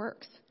not how it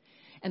works.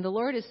 And the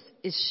Lord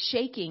is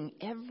shaking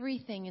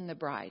everything in the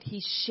bride.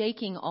 He's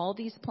shaking all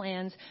these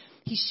plans.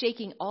 He's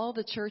shaking all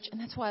the church,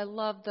 and that's why I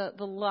love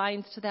the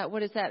lines to that.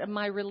 What is that?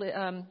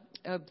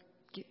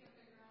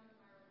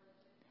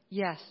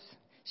 Yes.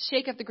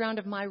 Shake up the ground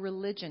of my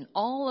religion,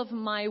 all of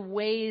my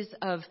ways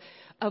of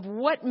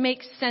what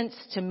makes sense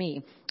to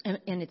me.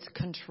 And it's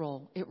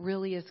control. It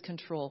really is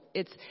control.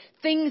 It's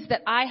things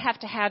that I have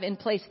to have in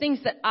place, things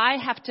that I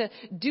have to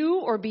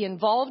do or be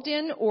involved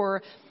in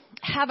or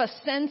have a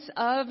sense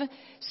of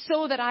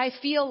so that I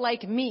feel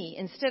like me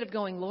instead of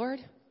going, Lord,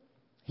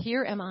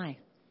 here am I.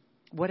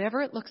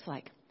 Whatever it looks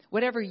like,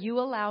 whatever you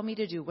allow me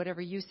to do,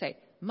 whatever you say.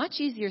 Much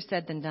easier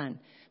said than done.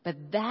 But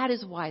that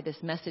is why this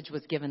message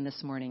was given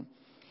this morning,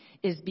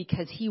 is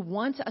because he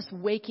wants us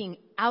waking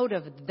out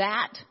of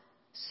that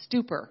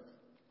stupor,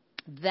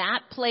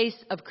 that place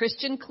of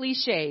Christian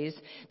cliches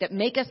that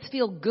make us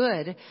feel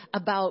good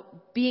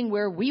about being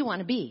where we want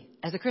to be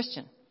as a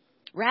Christian,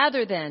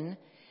 rather than,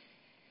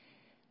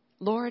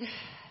 Lord,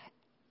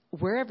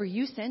 wherever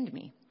you send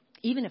me,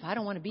 even if I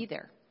don't want to be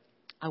there,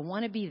 I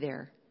want to be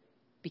there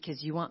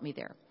because you want me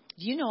there.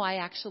 Do you know I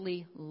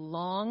actually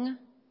long,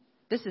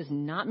 this is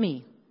not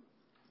me,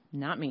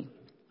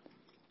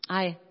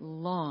 I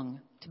long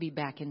to be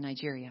back in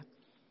Nigeria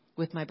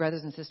with my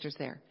brothers and sisters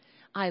there.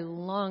 I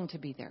long to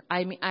be there.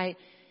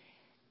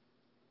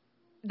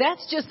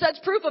 That's just such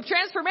proof of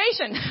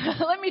transformation.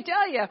 Let me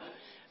tell you,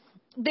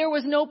 there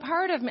was no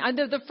part of me.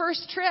 The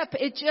first trip,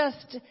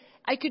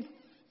 I could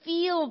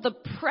feel the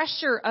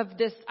pressure of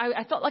this.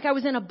 I felt like I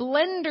was in a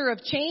blender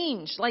of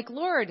change. Like,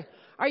 Lord,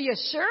 are you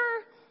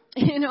sure?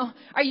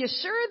 Are you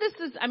sure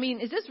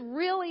is this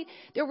really,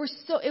 it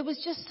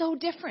was just so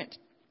different.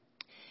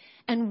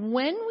 And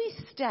when we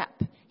step,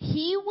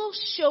 He will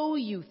show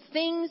you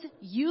things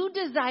you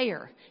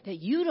desire that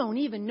you don't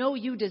even know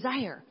you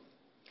desire.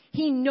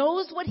 He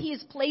knows what He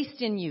has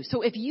placed in you.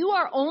 So if you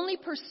are only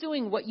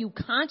pursuing what you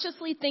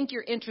consciously think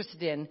you're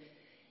interested in,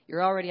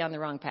 you're already on the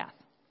wrong path.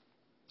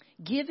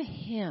 Give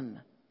Him,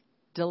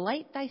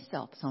 delight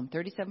thyself, Psalm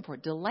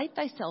 37:4, delight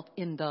thyself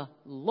in the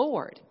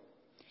Lord,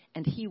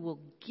 and He will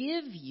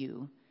give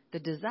you the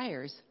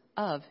desires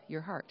of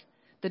your heart.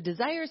 The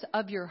desires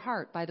of your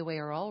heart, by the way,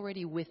 are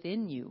already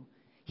within you.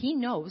 He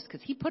knows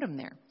because He put them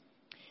there.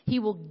 He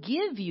will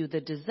give you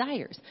the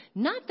desires,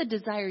 not the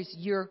desires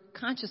you're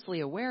consciously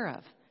aware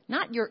of,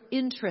 not your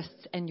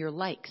interests and your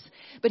likes,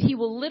 but He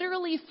will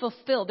literally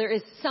fulfill. There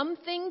is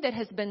something that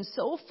has been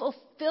so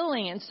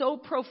fulfilling and so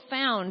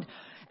profound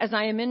as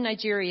I am in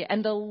Nigeria,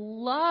 and the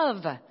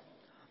love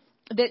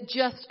that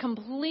just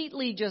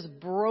completely just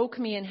broke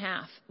me in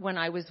half when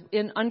I was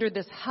under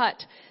this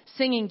hut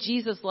singing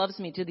Jesus Loves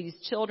Me to these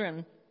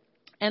children.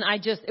 And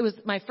it was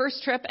my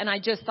first trip, and I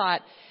just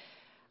thought,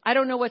 I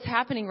don't know what's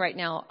happening right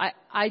now.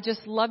 I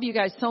just love you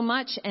guys so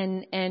much,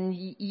 and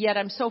yet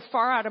I'm so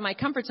far out of my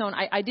comfort zone.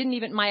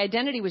 My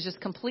identity was just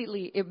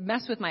completely, it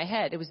messed with my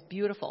head. It was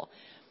beautiful.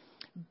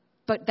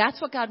 But that's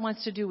what God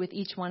wants to do with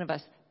each one of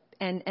us.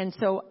 And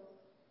so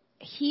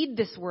heed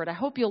this word. I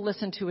hope you'll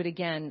listen to it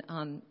again,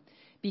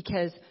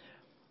 because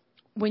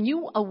when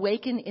you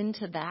awaken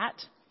into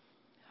that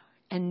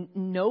and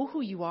know who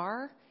you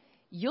are,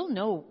 you'll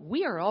know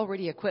we are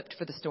already equipped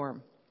for the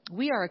storm.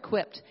 We are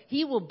equipped.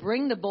 He will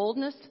bring the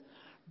boldness,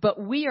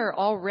 but we are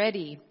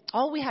already,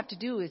 all we have to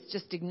do is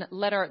just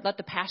let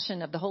the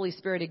passion of the Holy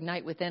Spirit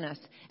ignite within us,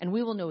 and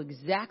we will know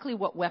exactly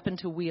what weapon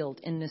to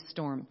wield in this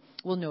storm.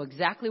 We'll know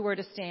exactly where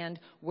to stand,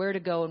 where to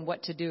go, and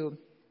what to do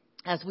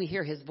as we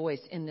hear His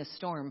voice in this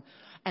storm.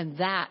 And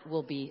that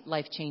will be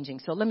life-changing.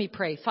 So let me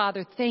pray.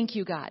 Father, thank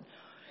you, God.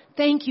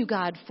 Thank you,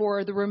 God,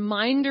 for the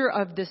reminder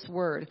of this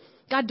word.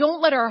 God,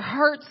 don't let our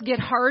hearts get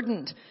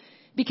hardened,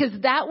 because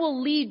that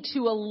will lead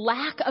to a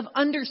lack of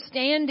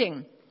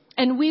understanding,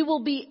 and we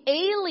will be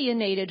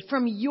alienated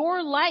from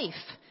your life,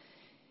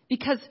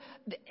 because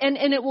and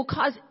it will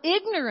cause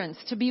ignorance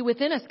to be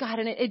within us, God.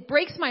 And it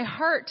breaks my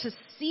heart to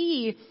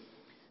see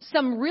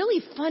some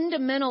really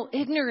fundamental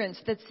ignorance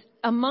that's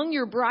among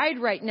your bride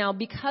right now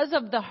because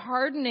of the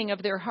hardening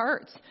of their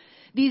hearts.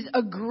 These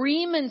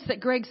agreements that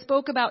Greg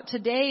spoke about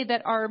today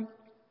that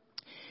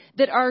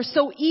are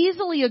so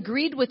easily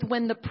agreed with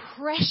when the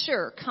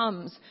pressure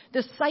comes,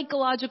 the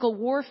psychological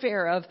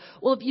warfare of,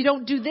 well, if you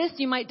don't do this,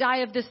 you might die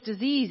of this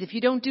disease. If you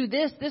don't do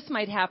this, this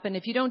might happen.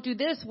 If you don't do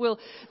this,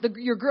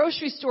 your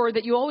grocery store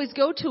that you always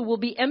go to will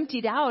be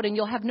emptied out, and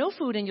you'll have no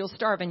food, and you'll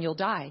starve, and you'll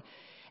die.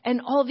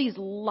 And all these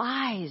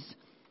lies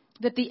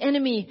that the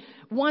enemy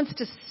wants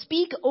to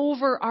speak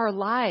over our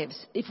lives.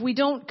 If we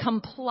don't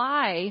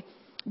comply,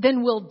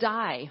 then we'll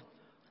die.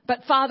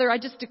 But Father, I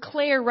just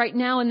declare right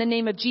now in the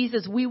name of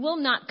Jesus, we will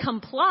not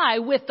comply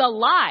with the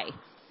lie,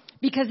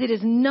 because it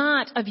is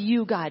not of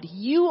you, God.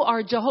 You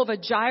are Jehovah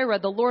Jireh,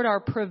 the Lord our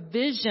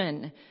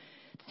provision.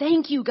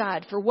 Thank you,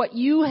 God, for what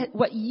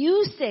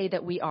you say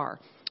that we are,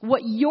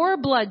 what your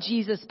blood,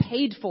 Jesus,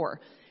 paid for.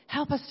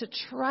 Help us to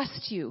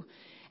trust you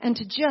and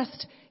to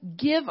just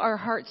give our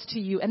hearts to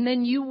you. And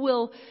then you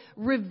will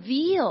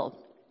reveal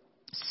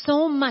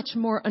so much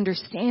more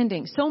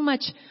understanding, so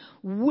much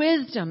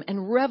wisdom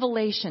and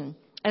revelation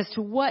as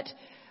to what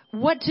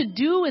to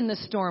do in the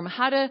storm,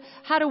 how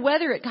to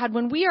weather it. God,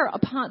 when we are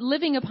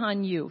living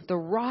upon you, the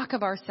rock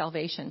of our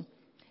salvation,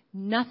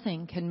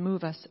 nothing can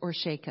move us or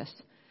shake us.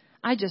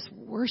 I just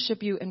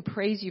worship you and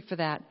praise you for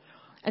that.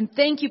 And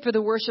thank you for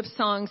the worship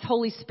songs,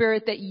 Holy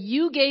Spirit, that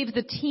you gave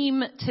the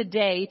team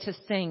today to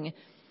sing.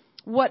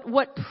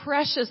 What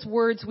precious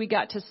words we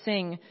got to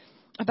sing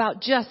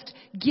about just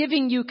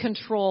giving you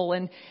control.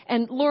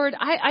 And Lord,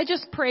 I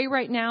just pray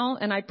right now,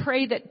 and I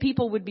pray that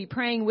people would be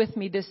praying with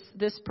me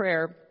this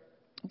prayer.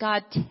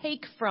 God,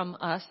 take from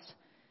us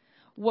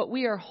what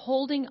we are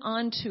holding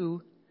on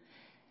to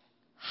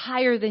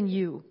higher than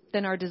you,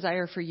 than our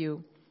desire for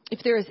you. If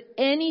there is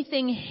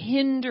anything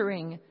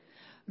hindering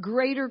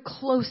greater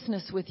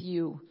closeness with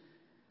you,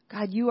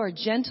 God, you are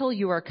gentle,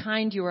 you are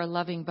kind, you are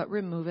loving, but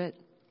remove it.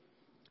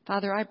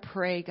 Father, I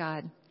pray,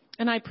 God,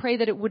 and I pray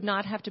that it would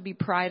not have to be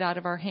pried out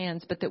of our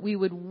hands, but that we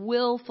would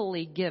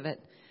willfully give it,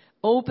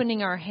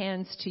 opening our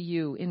hands to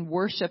you in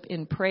worship,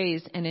 in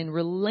praise, and in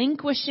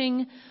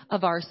relinquishing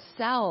of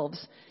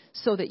ourselves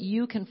so that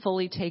you can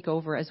fully take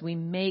over as we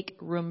make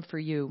room for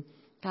you.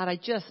 God, I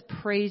just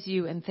praise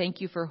you and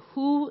thank you for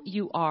who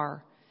you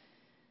are.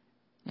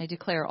 I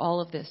declare all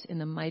of this in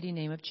the mighty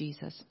name of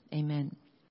Jesus. Amen.